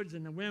afterwards,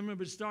 and the women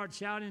would start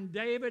shouting,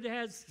 David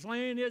has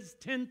slain his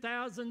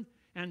 10,000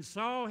 and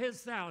Saul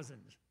his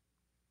thousands.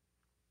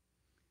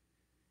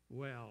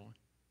 Well,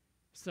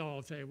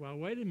 Saul said, well,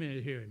 wait a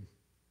minute here.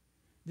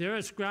 They're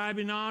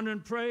ascribing honor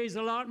and praise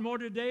a lot more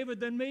to David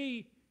than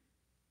me.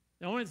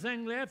 The only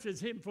thing left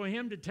is for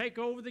him to take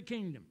over the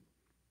kingdom.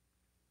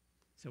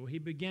 So he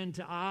began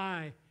to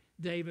eye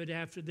David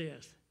after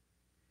this,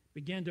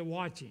 began to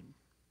watch him.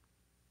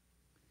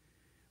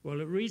 Well,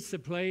 it reached the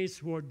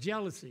place where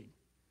jealousy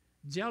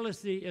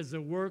is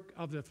the work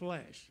of the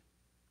flesh.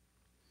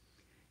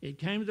 It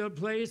came to a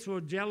place where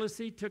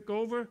jealousy took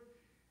over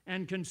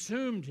and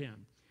consumed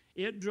him.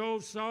 It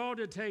drove Saul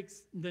to take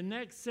the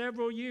next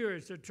several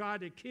years to try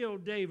to kill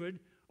David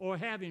or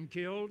have him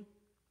killed.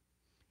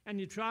 And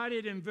he tried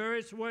it in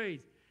various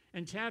ways.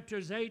 In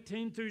chapters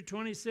 18 through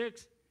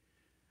 26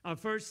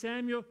 of 1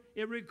 Samuel,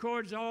 it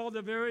records all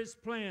the various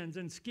plans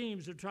and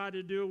schemes to try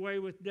to do away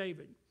with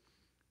David.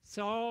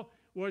 Saul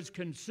was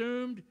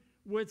consumed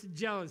with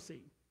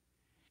jealousy.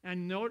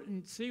 And note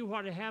and see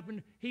what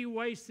happened. He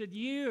wasted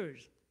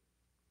years.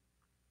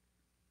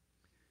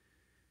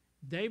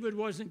 David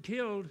wasn't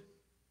killed,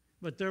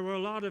 but there were a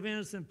lot of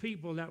innocent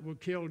people that were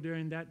killed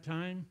during that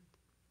time.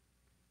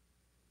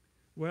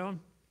 Well,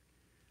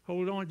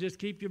 hold on, just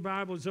keep your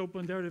Bibles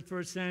open there to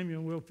 1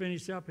 Samuel. We'll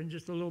finish up in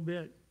just a little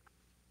bit.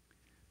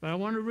 But I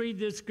want to read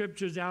these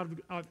scriptures out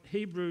of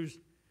Hebrews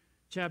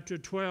chapter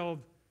 12.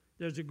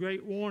 There's a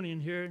great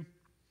warning here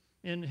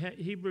in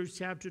Hebrews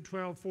chapter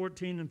 12,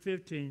 14 and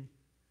 15.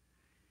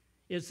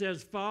 It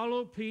says,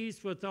 follow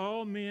peace with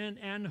all men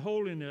and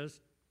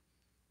holiness,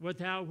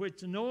 without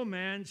which no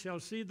man shall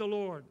see the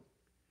Lord.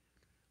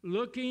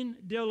 Looking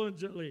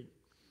diligently.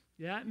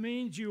 That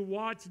means you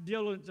watch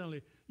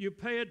diligently. You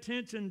pay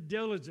attention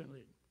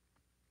diligently.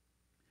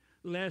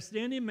 Lest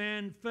any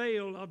man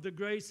fail of the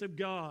grace of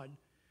God,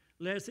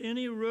 lest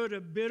any root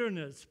of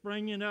bitterness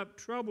springing up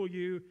trouble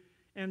you,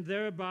 and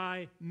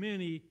thereby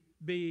many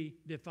be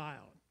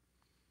defiled.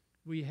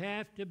 We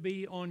have to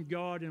be on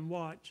guard and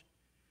watch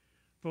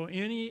for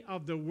any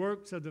of the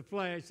works of the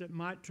flesh that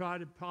might try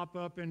to pop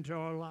up into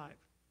our life.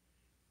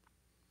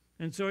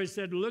 And so he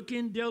said,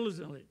 looking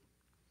diligently.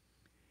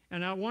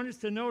 And I want us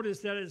to notice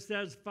that it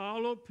says,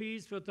 follow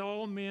peace with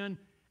all men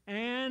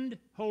and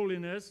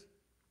holiness,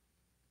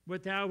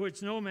 without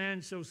which no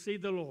man shall see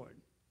the Lord.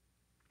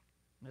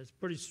 That's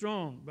pretty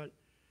strong. But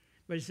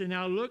he said,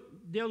 now look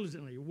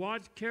diligently,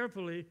 watch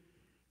carefully,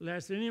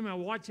 lest any man,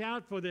 watch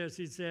out for this,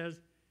 he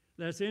says,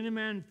 lest any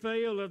man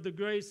fail of the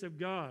grace of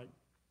God,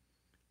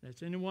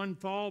 lest anyone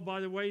fall by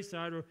the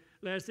wayside, or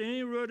lest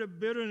any root of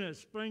bitterness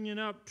springing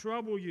up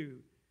trouble you,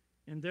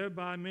 and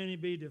thereby many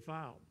be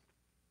defiled.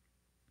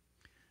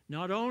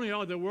 Not only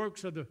are the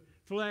works of the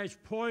flesh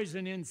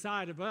poison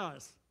inside of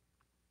us,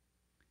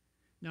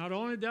 not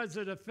only does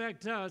it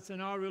affect us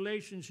and our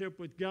relationship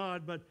with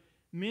God, but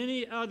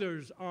many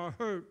others are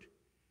hurt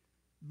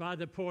by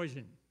the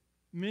poison.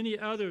 Many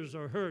others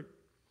are hurt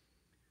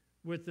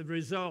with the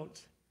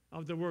results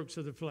of the works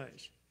of the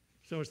flesh.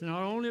 So it's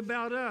not only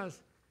about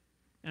us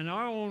and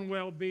our own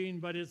well-being,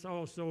 but it's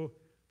also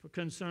for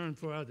concern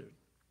for others.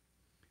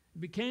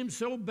 It became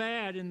so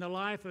bad in the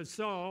life of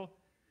Saul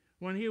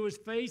when he was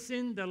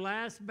facing the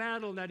last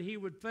battle that he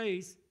would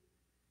face.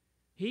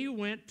 He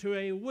went to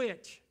a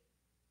witch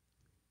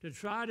to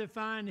try to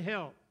find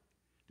help,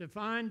 to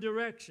find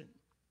direction.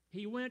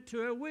 He went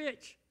to a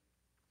witch.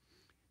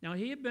 Now,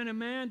 he had been a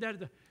man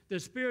that the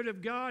Spirit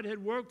of God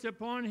had worked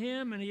upon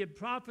him, and he had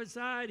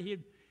prophesied. He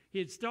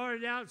had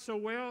started out so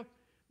well,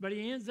 but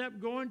he ends up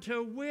going to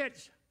a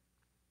witch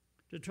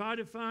to try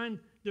to find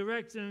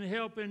direction and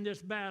help in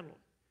this battle.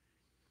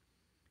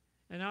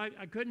 And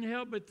I couldn't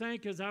help but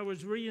think, as I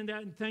was reading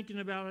that and thinking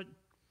about it,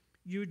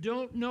 you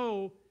don't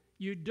know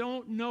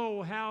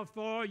how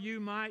far you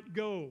might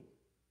go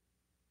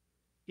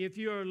if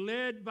you're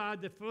led by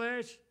the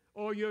flesh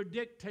or you're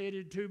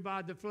dictated to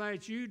by the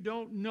flesh. You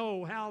don't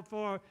know how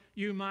far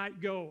you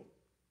might go.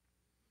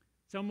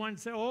 Someone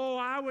said, oh,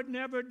 I would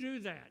never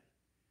do that.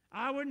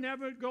 I would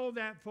never go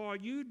that far.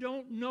 You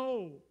don't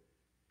know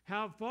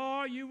how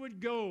far you would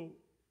go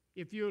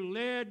if you're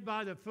led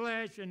by the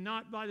flesh and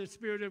not by the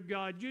Spirit of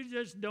God. You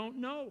just don't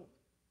know.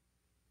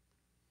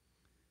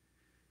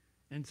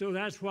 And so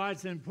that's why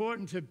it's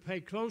important to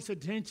pay close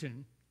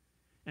attention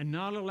and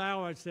not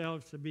allow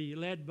ourselves to be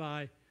led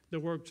by the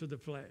works of the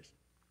flesh.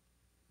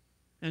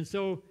 And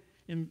so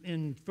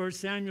in 1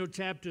 Samuel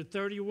chapter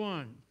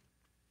 31,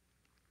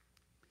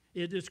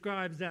 it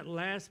describes that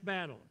last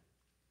battle.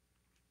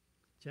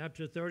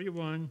 Chapter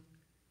 31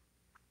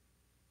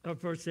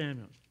 of 1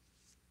 Samuel.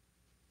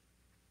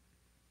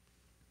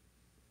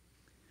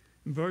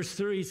 Verse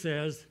 3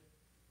 says,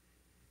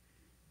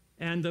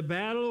 and the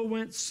battle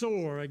went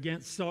sore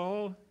against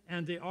Saul,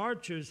 and the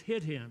archers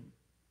hit him,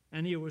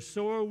 and he was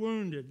sore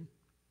wounded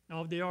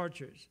of the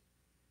archers.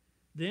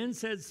 Then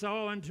said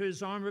Saul unto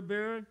his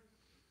armor-bearer,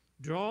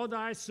 draw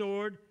thy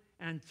sword,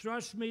 and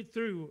thrust me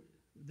through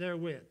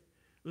therewith,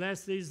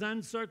 lest these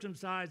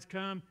uncircumcised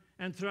come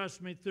and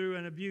thrust me through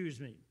and abuse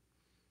me.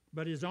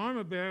 but his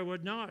armor-bearer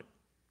would not,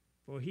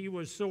 for he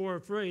was sore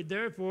afraid.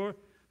 Therefore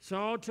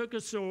Saul took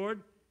a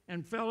sword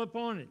and fell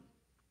upon it.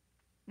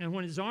 And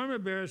when his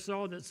armor-bearer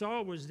saw that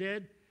Saul was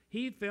dead,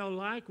 he fell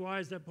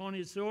likewise upon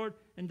his sword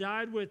and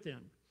died with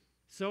him.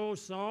 So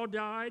Saul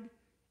died,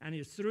 and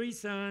his 3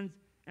 sons,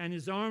 and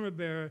his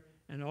armor-bearer,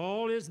 and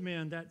all his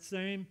men that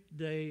same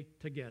day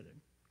together.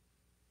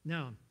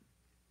 Now,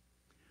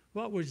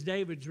 what was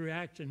David's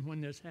reaction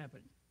when this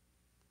happened?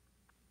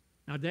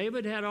 Now,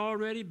 David had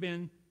already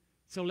been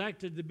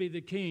selected to be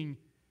the king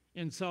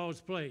in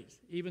Saul's place,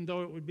 even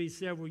though it would be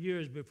several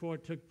years before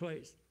it took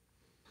place.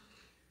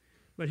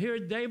 But here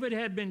David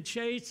had been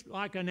chased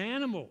like an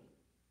animal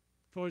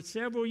for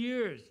several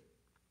years.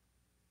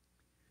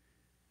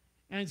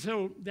 And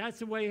so that's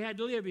the way he had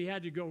to live. He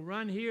had to go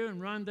run here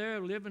and run there,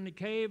 live in the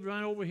cave,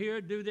 run over here,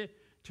 do that,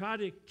 try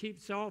to keep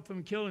Saul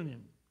from killing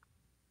him.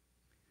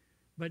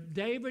 But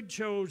David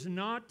chose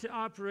not to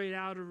operate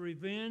out of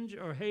revenge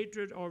or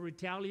hatred or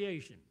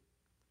retaliation.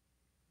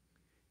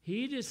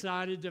 He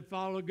decided to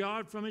follow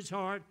God from his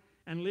heart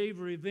and leave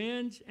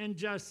revenge and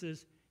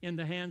justice in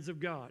the hands of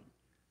God.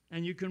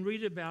 And you can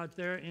read about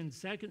there in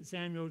 2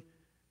 Samuel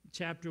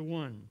chapter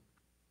 1,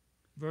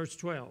 verse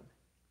 12.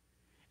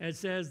 It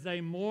says,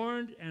 they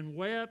mourned and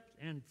wept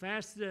and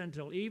fasted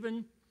until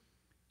even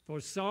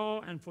for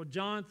Saul and for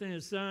Jonathan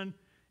his son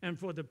and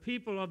for the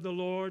people of the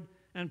Lord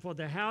and for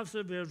the house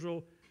of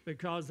Israel,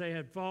 because they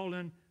had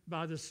fallen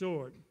by the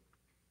sword.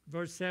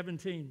 Verse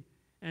 17,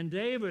 and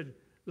David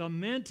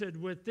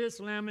lamented with this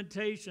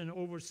lamentation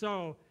over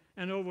Saul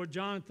and over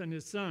Jonathan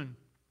his son.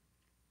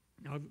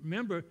 Now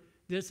remember,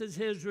 this is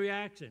his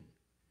reaction.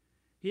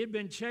 He had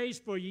been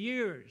chased for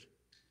years.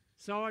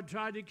 Saul had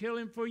tried to kill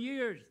him for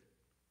years.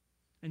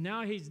 And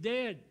now he's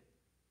dead.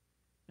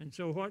 And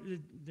so what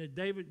did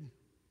David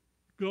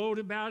gloat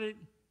about it?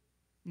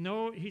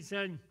 No, he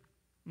said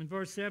in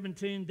verse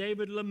 17,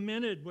 David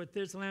lamented with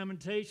this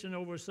lamentation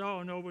over Saul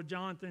and over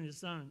Jonathan his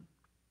son.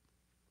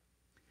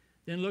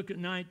 Then look at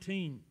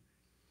 19.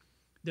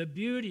 The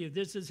beauty of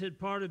this is his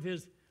part of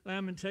his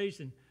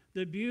lamentation.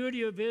 The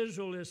beauty of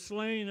Israel is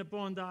slain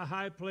upon thy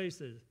high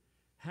places.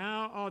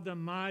 How are the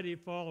mighty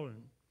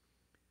fallen?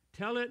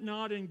 Tell it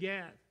not in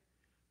Gath.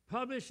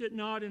 Publish it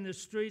not in the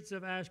streets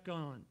of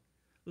Ashkelon,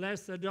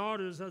 lest the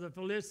daughters of the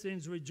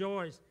Philistines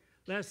rejoice,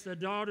 lest the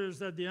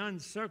daughters of the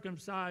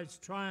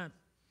uncircumcised triumph.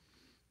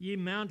 Ye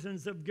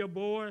mountains of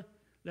Gilboa,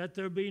 let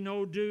there be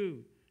no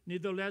dew,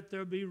 neither let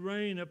there be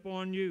rain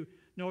upon you,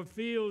 nor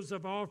fields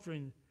of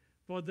offering.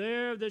 For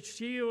there the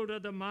shield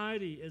of the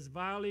mighty is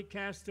vilely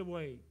cast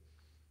away,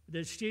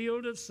 the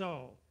shield of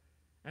Saul,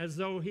 as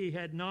though he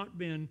had not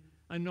been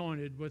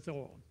anointed with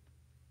oil.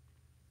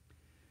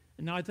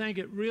 And I think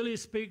it really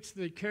speaks to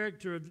the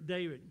character of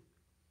David.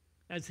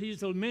 As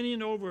he's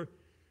lamenting over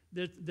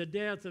the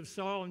death of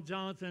Saul and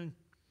Jonathan,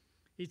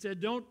 he said,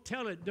 don't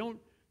tell it,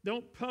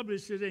 don't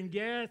publish it in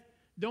Gath,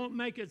 don't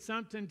make it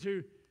something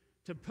to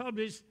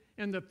publish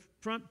in the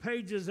front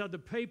pages of the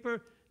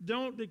paper,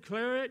 don't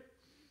declare it,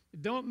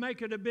 don't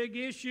make it a big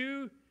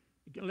issue,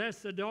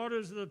 lest the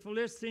daughters of the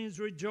Philistines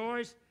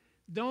rejoice.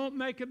 Don't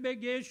make a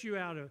big issue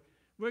out of it.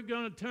 We're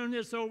going to turn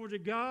this over to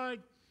God.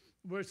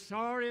 We're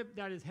sorry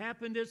that it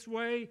happened this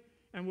way,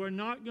 and we're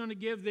not going to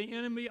give the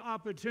enemy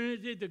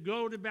opportunity to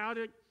gloat about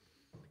it.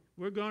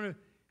 We're going to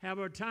have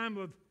our time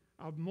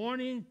of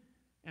mourning,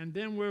 and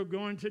then we're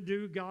going to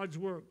do God's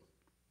work.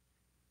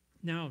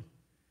 Now,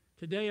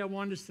 today I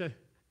want us to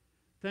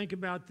think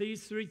about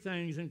these 3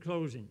 things in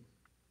closing.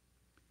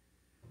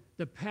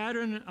 The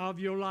pattern of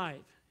your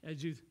life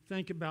as you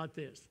think about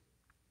this.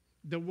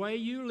 The way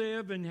you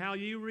live and how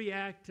you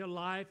react to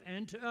life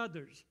and to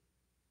others.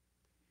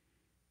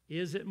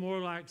 Is it more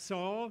like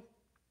Saul,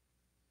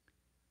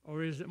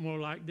 or is it more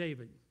like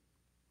David?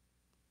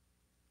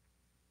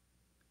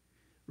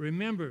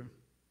 Remember,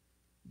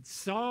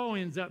 Saul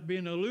ends up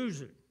being a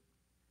loser.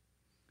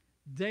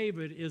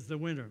 David is the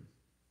winner.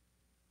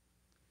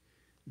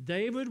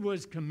 David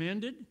was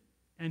commended,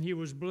 and he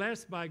was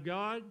blessed by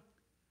God.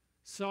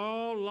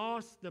 Saul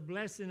lost the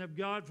blessing of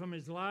God from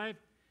his life,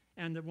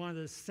 and one of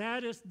the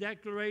saddest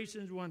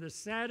declarations, one of the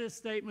saddest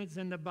statements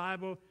in the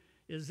Bible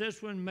is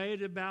this one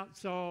made about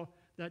Saul,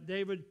 that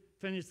David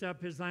finished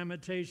up his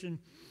lamentation.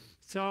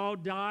 Saul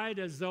died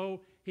as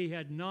though he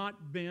had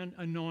not been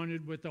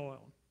anointed with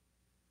oil.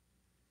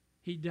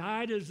 He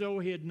died as though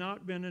he had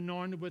not been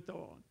anointed with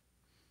oil.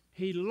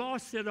 He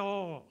lost it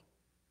all.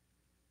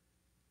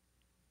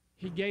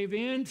 He gave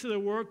in to the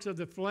works of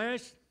the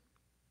flesh.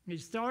 He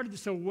started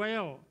so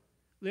well,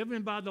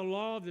 living by the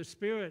law of the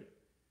Spirit,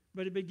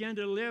 but he began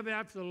to live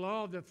after the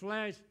law of the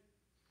flesh,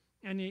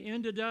 and he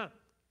ended up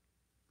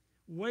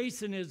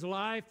wasting his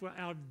life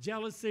out of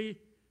jealousy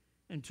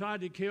and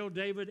tried to kill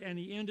David, and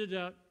he ended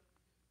up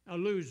a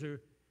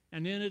loser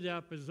and ended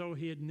up as though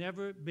he had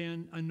never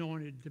been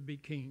anointed to be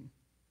king.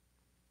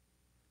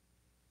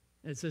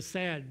 It's a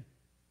sad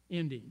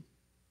ending.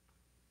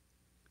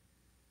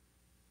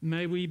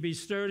 May we be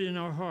stirred in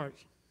our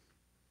hearts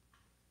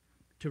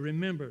to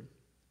remember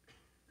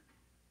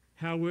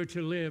how we're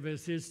to live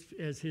as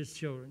his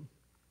children.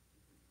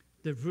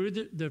 The fruit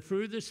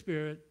of the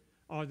Spirit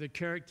are the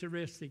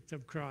characteristics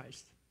of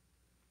Christ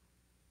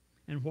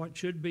and what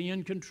should be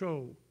in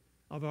control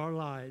of our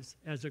lives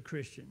as a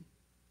Christian.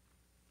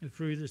 The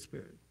fruit of the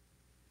Spirit.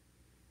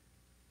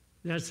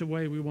 That's the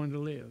way we want to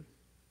live.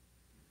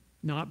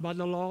 Not by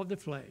the law of the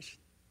flesh,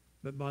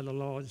 but by the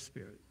law of the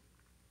Spirit.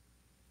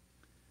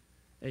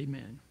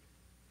 Amen.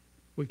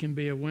 We can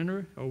be a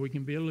winner or we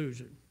can be a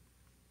loser.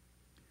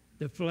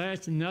 The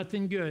flesh,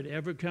 nothing good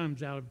ever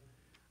comes out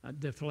of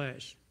the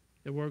flesh.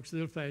 The works of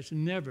the flesh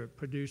never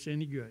produce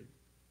any good.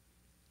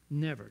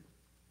 Never.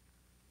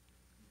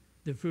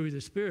 The fruit of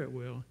the Spirit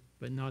will,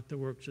 but not the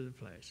works of the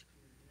flesh.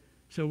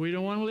 So we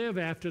don't want to live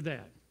after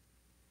that.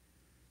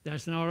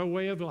 That's not our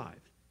way of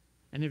life.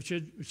 And if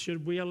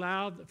should we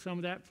allow some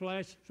of that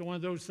flesh, so one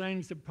of those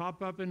things to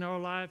pop up in our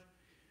life,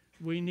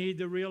 we need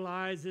to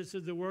realize this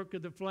is the work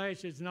of the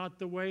flesh. It's not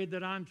the way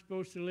that I'm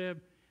supposed to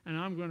live, and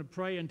I'm going to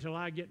pray until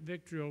I get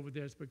victory over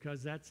this,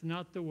 because that's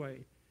not the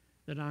way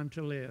that I'm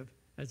to live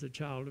as a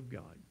child of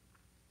God.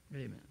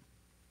 Amen.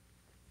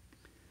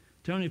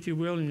 Turn, if you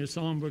will, in your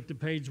psalm book to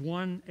page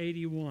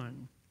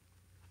 181.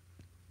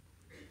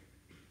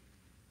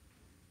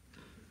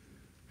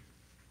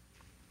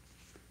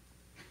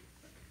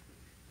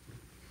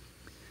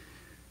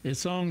 The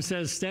song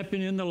says,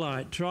 stepping in the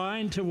light,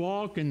 trying to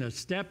walk in the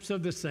steps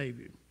of the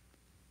Savior,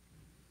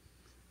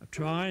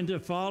 trying to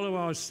follow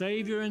our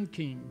Savior and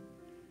King,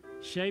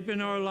 shaping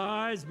our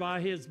lives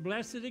by His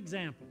blessed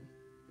example.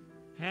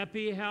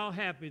 Happy, how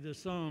happy the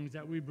songs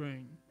that we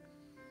bring.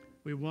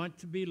 We want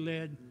to be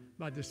led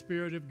by the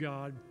Spirit of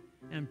God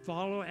and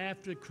follow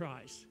after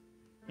Christ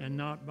and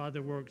not by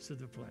the works of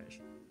the flesh.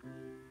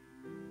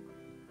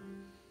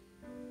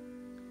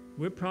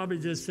 We'll probably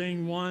just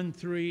sing 1,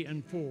 3,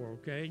 and 4,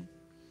 okay?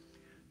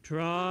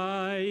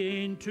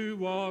 Trying to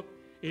walk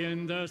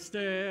in the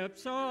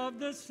steps of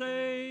the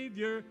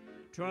Savior,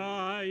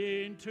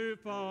 trying to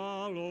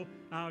follow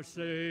our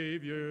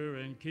Savior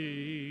and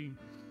King,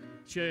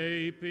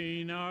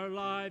 shaping our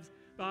lives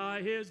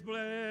by His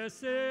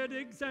blessed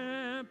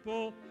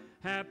example.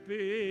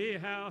 Happy,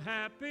 how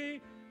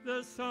happy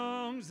the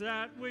songs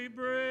that we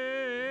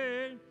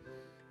bring.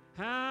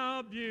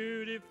 How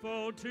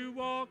beautiful to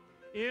walk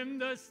in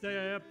the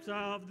steps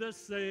of the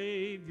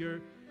Savior,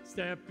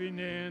 stepping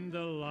in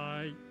the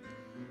light,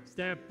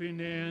 stepping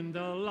in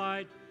the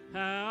light.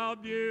 How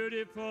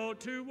beautiful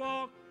to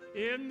walk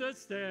in the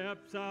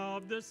steps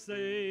of the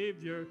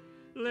Savior,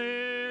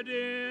 led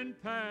in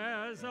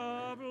paths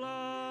of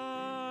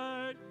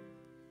light.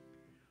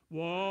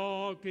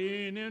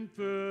 Walking in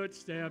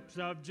footsteps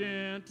of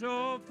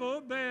gentle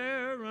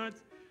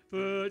forbearance,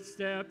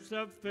 footsteps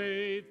of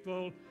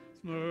faithful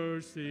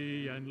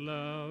mercy and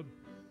love,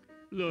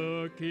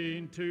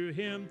 looking to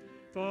Him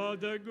for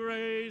the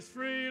grace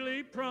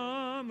freely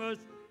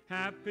promised.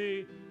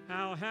 Happy,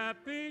 how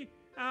happy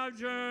our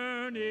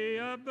journey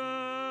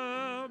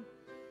above.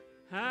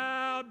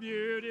 How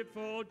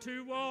beautiful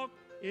to walk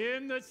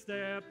in the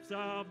steps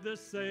of the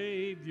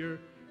Savior,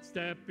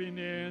 stepping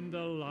in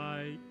the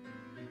light,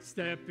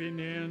 stepping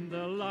in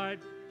the light.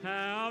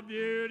 How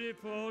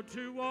beautiful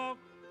to walk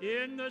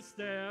in the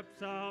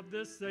steps of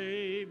the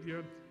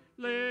Savior,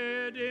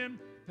 led in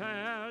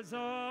paths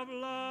of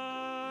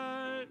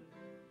light.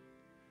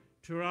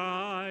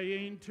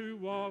 Trying to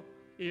walk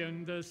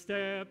in the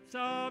steps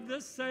of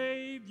the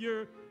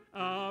Savior,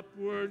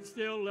 upward,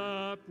 still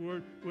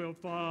upward, we'll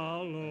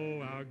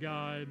follow our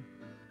guide.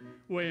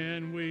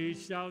 When we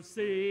shall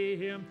see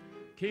Him,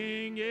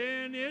 King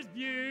in His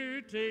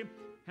beauty,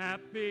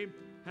 happy,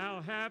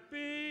 how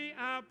happy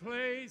our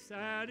place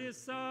at His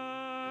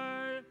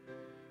side.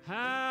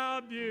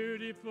 How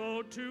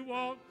beautiful to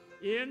walk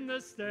in the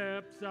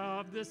steps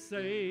of the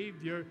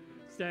Savior,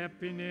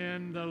 stepping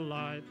in the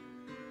light,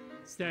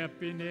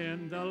 stepping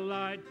in the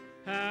light.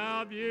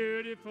 How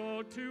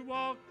beautiful to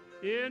walk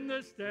in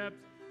the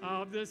steps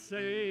of the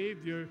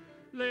Savior,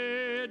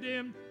 led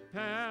in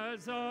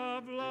paths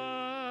of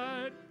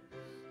light.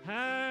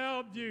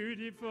 How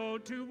beautiful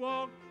to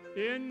walk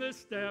in the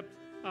steps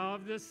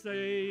of the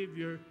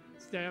Savior,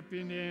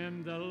 stepping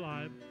in the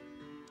light,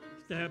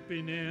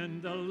 stepping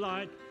in the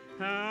light.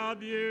 How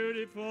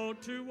beautiful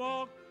to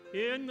walk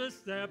in the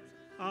steps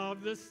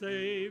of the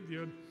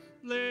Savior,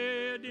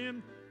 led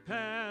in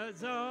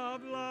paths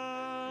of light.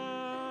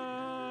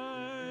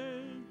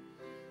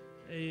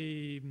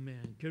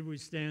 Amen. Could we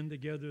stand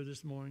together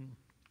this morning?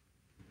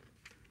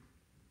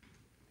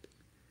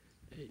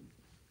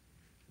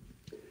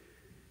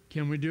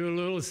 Can we do a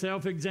little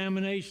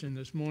self-examination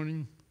this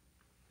morning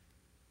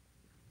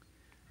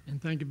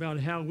and think about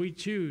how we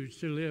choose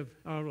to live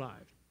our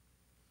life?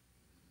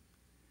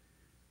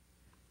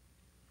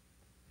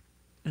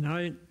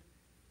 And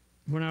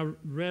when I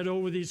read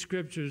over these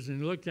scriptures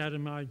and looked at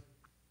them, I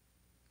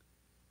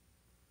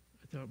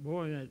thought,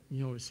 boy,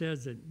 it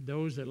says that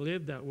those that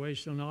live that way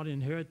shall not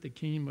inherit the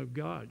kingdom of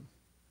God.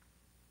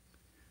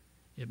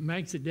 It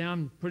makes it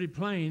down pretty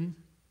plain.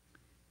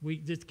 We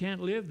just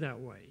can't live that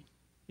way.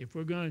 If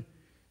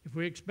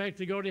we expect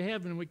to go to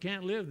heaven, we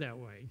can't live that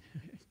way.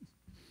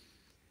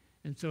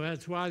 And so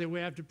that's why that we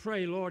have to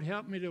pray, Lord,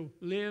 help me to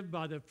live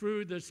by the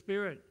fruit of the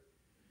Spirit.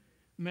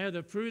 May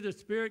the fruit of the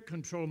Spirit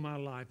control my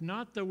life,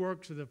 not the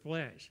works of the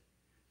flesh.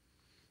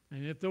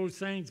 And if those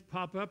things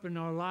pop up in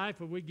our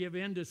life, or we give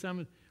in to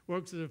some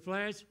works of the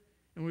flesh,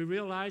 and we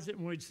realize it,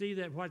 and we see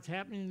that what's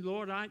happening,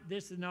 Lord,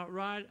 this is not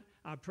right.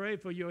 I pray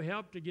for your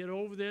help to get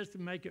over this, to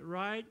make it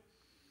right,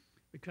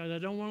 because I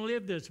don't want to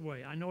live this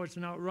way. I know it's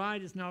not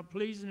right, it's not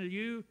pleasing to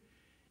you,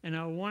 and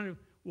I want to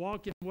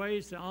walk in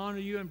ways to honor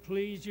you and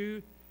please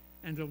you,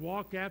 and to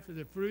walk after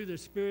the fruit of the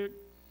Spirit,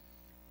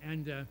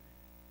 and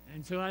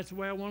so that's the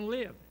way I want to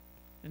live.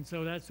 And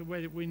so that's the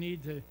way that we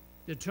need to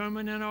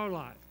determine in our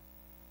life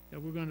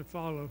that we're going to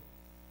follow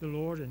the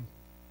Lord and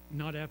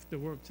not after the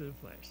works of the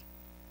flesh.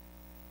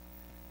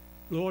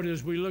 Lord,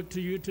 as we look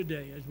to you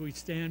today, as we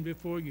stand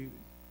before you,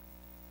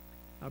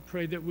 I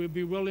pray that we'll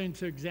be willing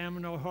to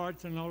examine our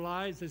hearts and our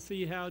lives to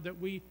see how that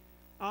we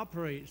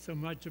operate so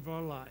much of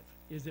our life.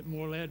 Is it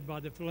more led by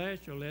the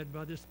flesh or led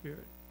by the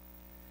Spirit?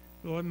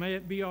 Lord, may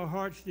it be our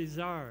heart's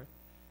desire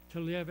to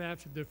live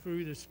after the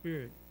fruit of the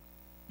Spirit,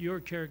 your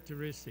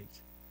characteristics,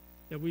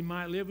 that we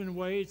might live in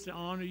ways to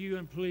honor you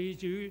and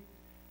please you,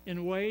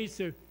 in ways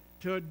to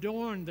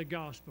adorn the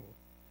gospel.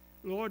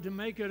 Lord, to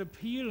make it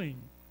appealing.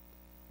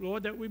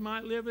 Lord, that we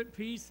might live at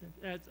peace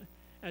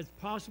as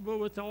possible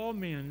with all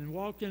men and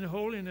walk in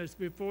holiness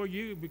before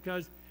you,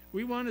 because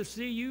we want to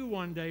see you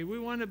one day. We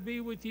want to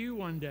be with you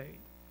one day.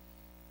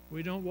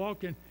 We don't want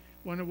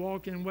to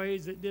walk in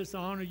ways that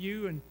dishonor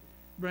you and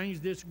brings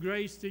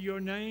disgrace to your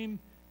name,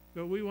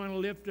 but we want to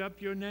lift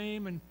up your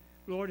name. And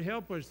Lord,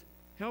 help us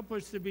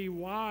to be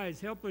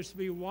wise, help us to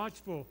be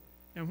watchful,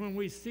 and when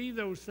we see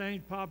those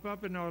things pop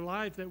up in our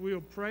life, that we'll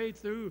pray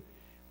through,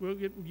 we'll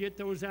get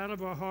those out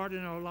of our heart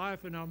and our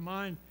life and our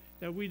mind,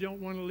 that we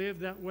don't want to live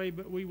that way,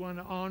 but we want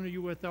to honor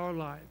you with our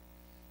life,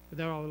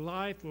 that our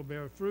life will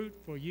bear fruit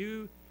for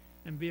you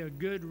and be a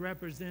good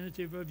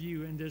representative of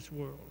you in this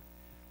world.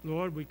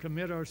 Lord, we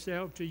commit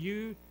ourselves to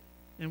you,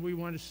 and we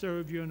want to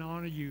serve you and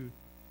honor you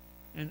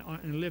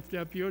and lift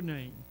up your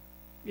name.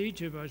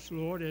 Each of us,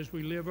 Lord, as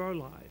we live our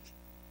lives,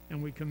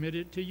 and we commit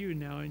it to you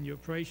now in your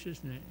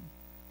precious name.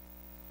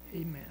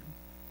 Amen.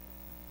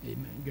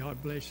 Amen.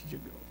 God bless you.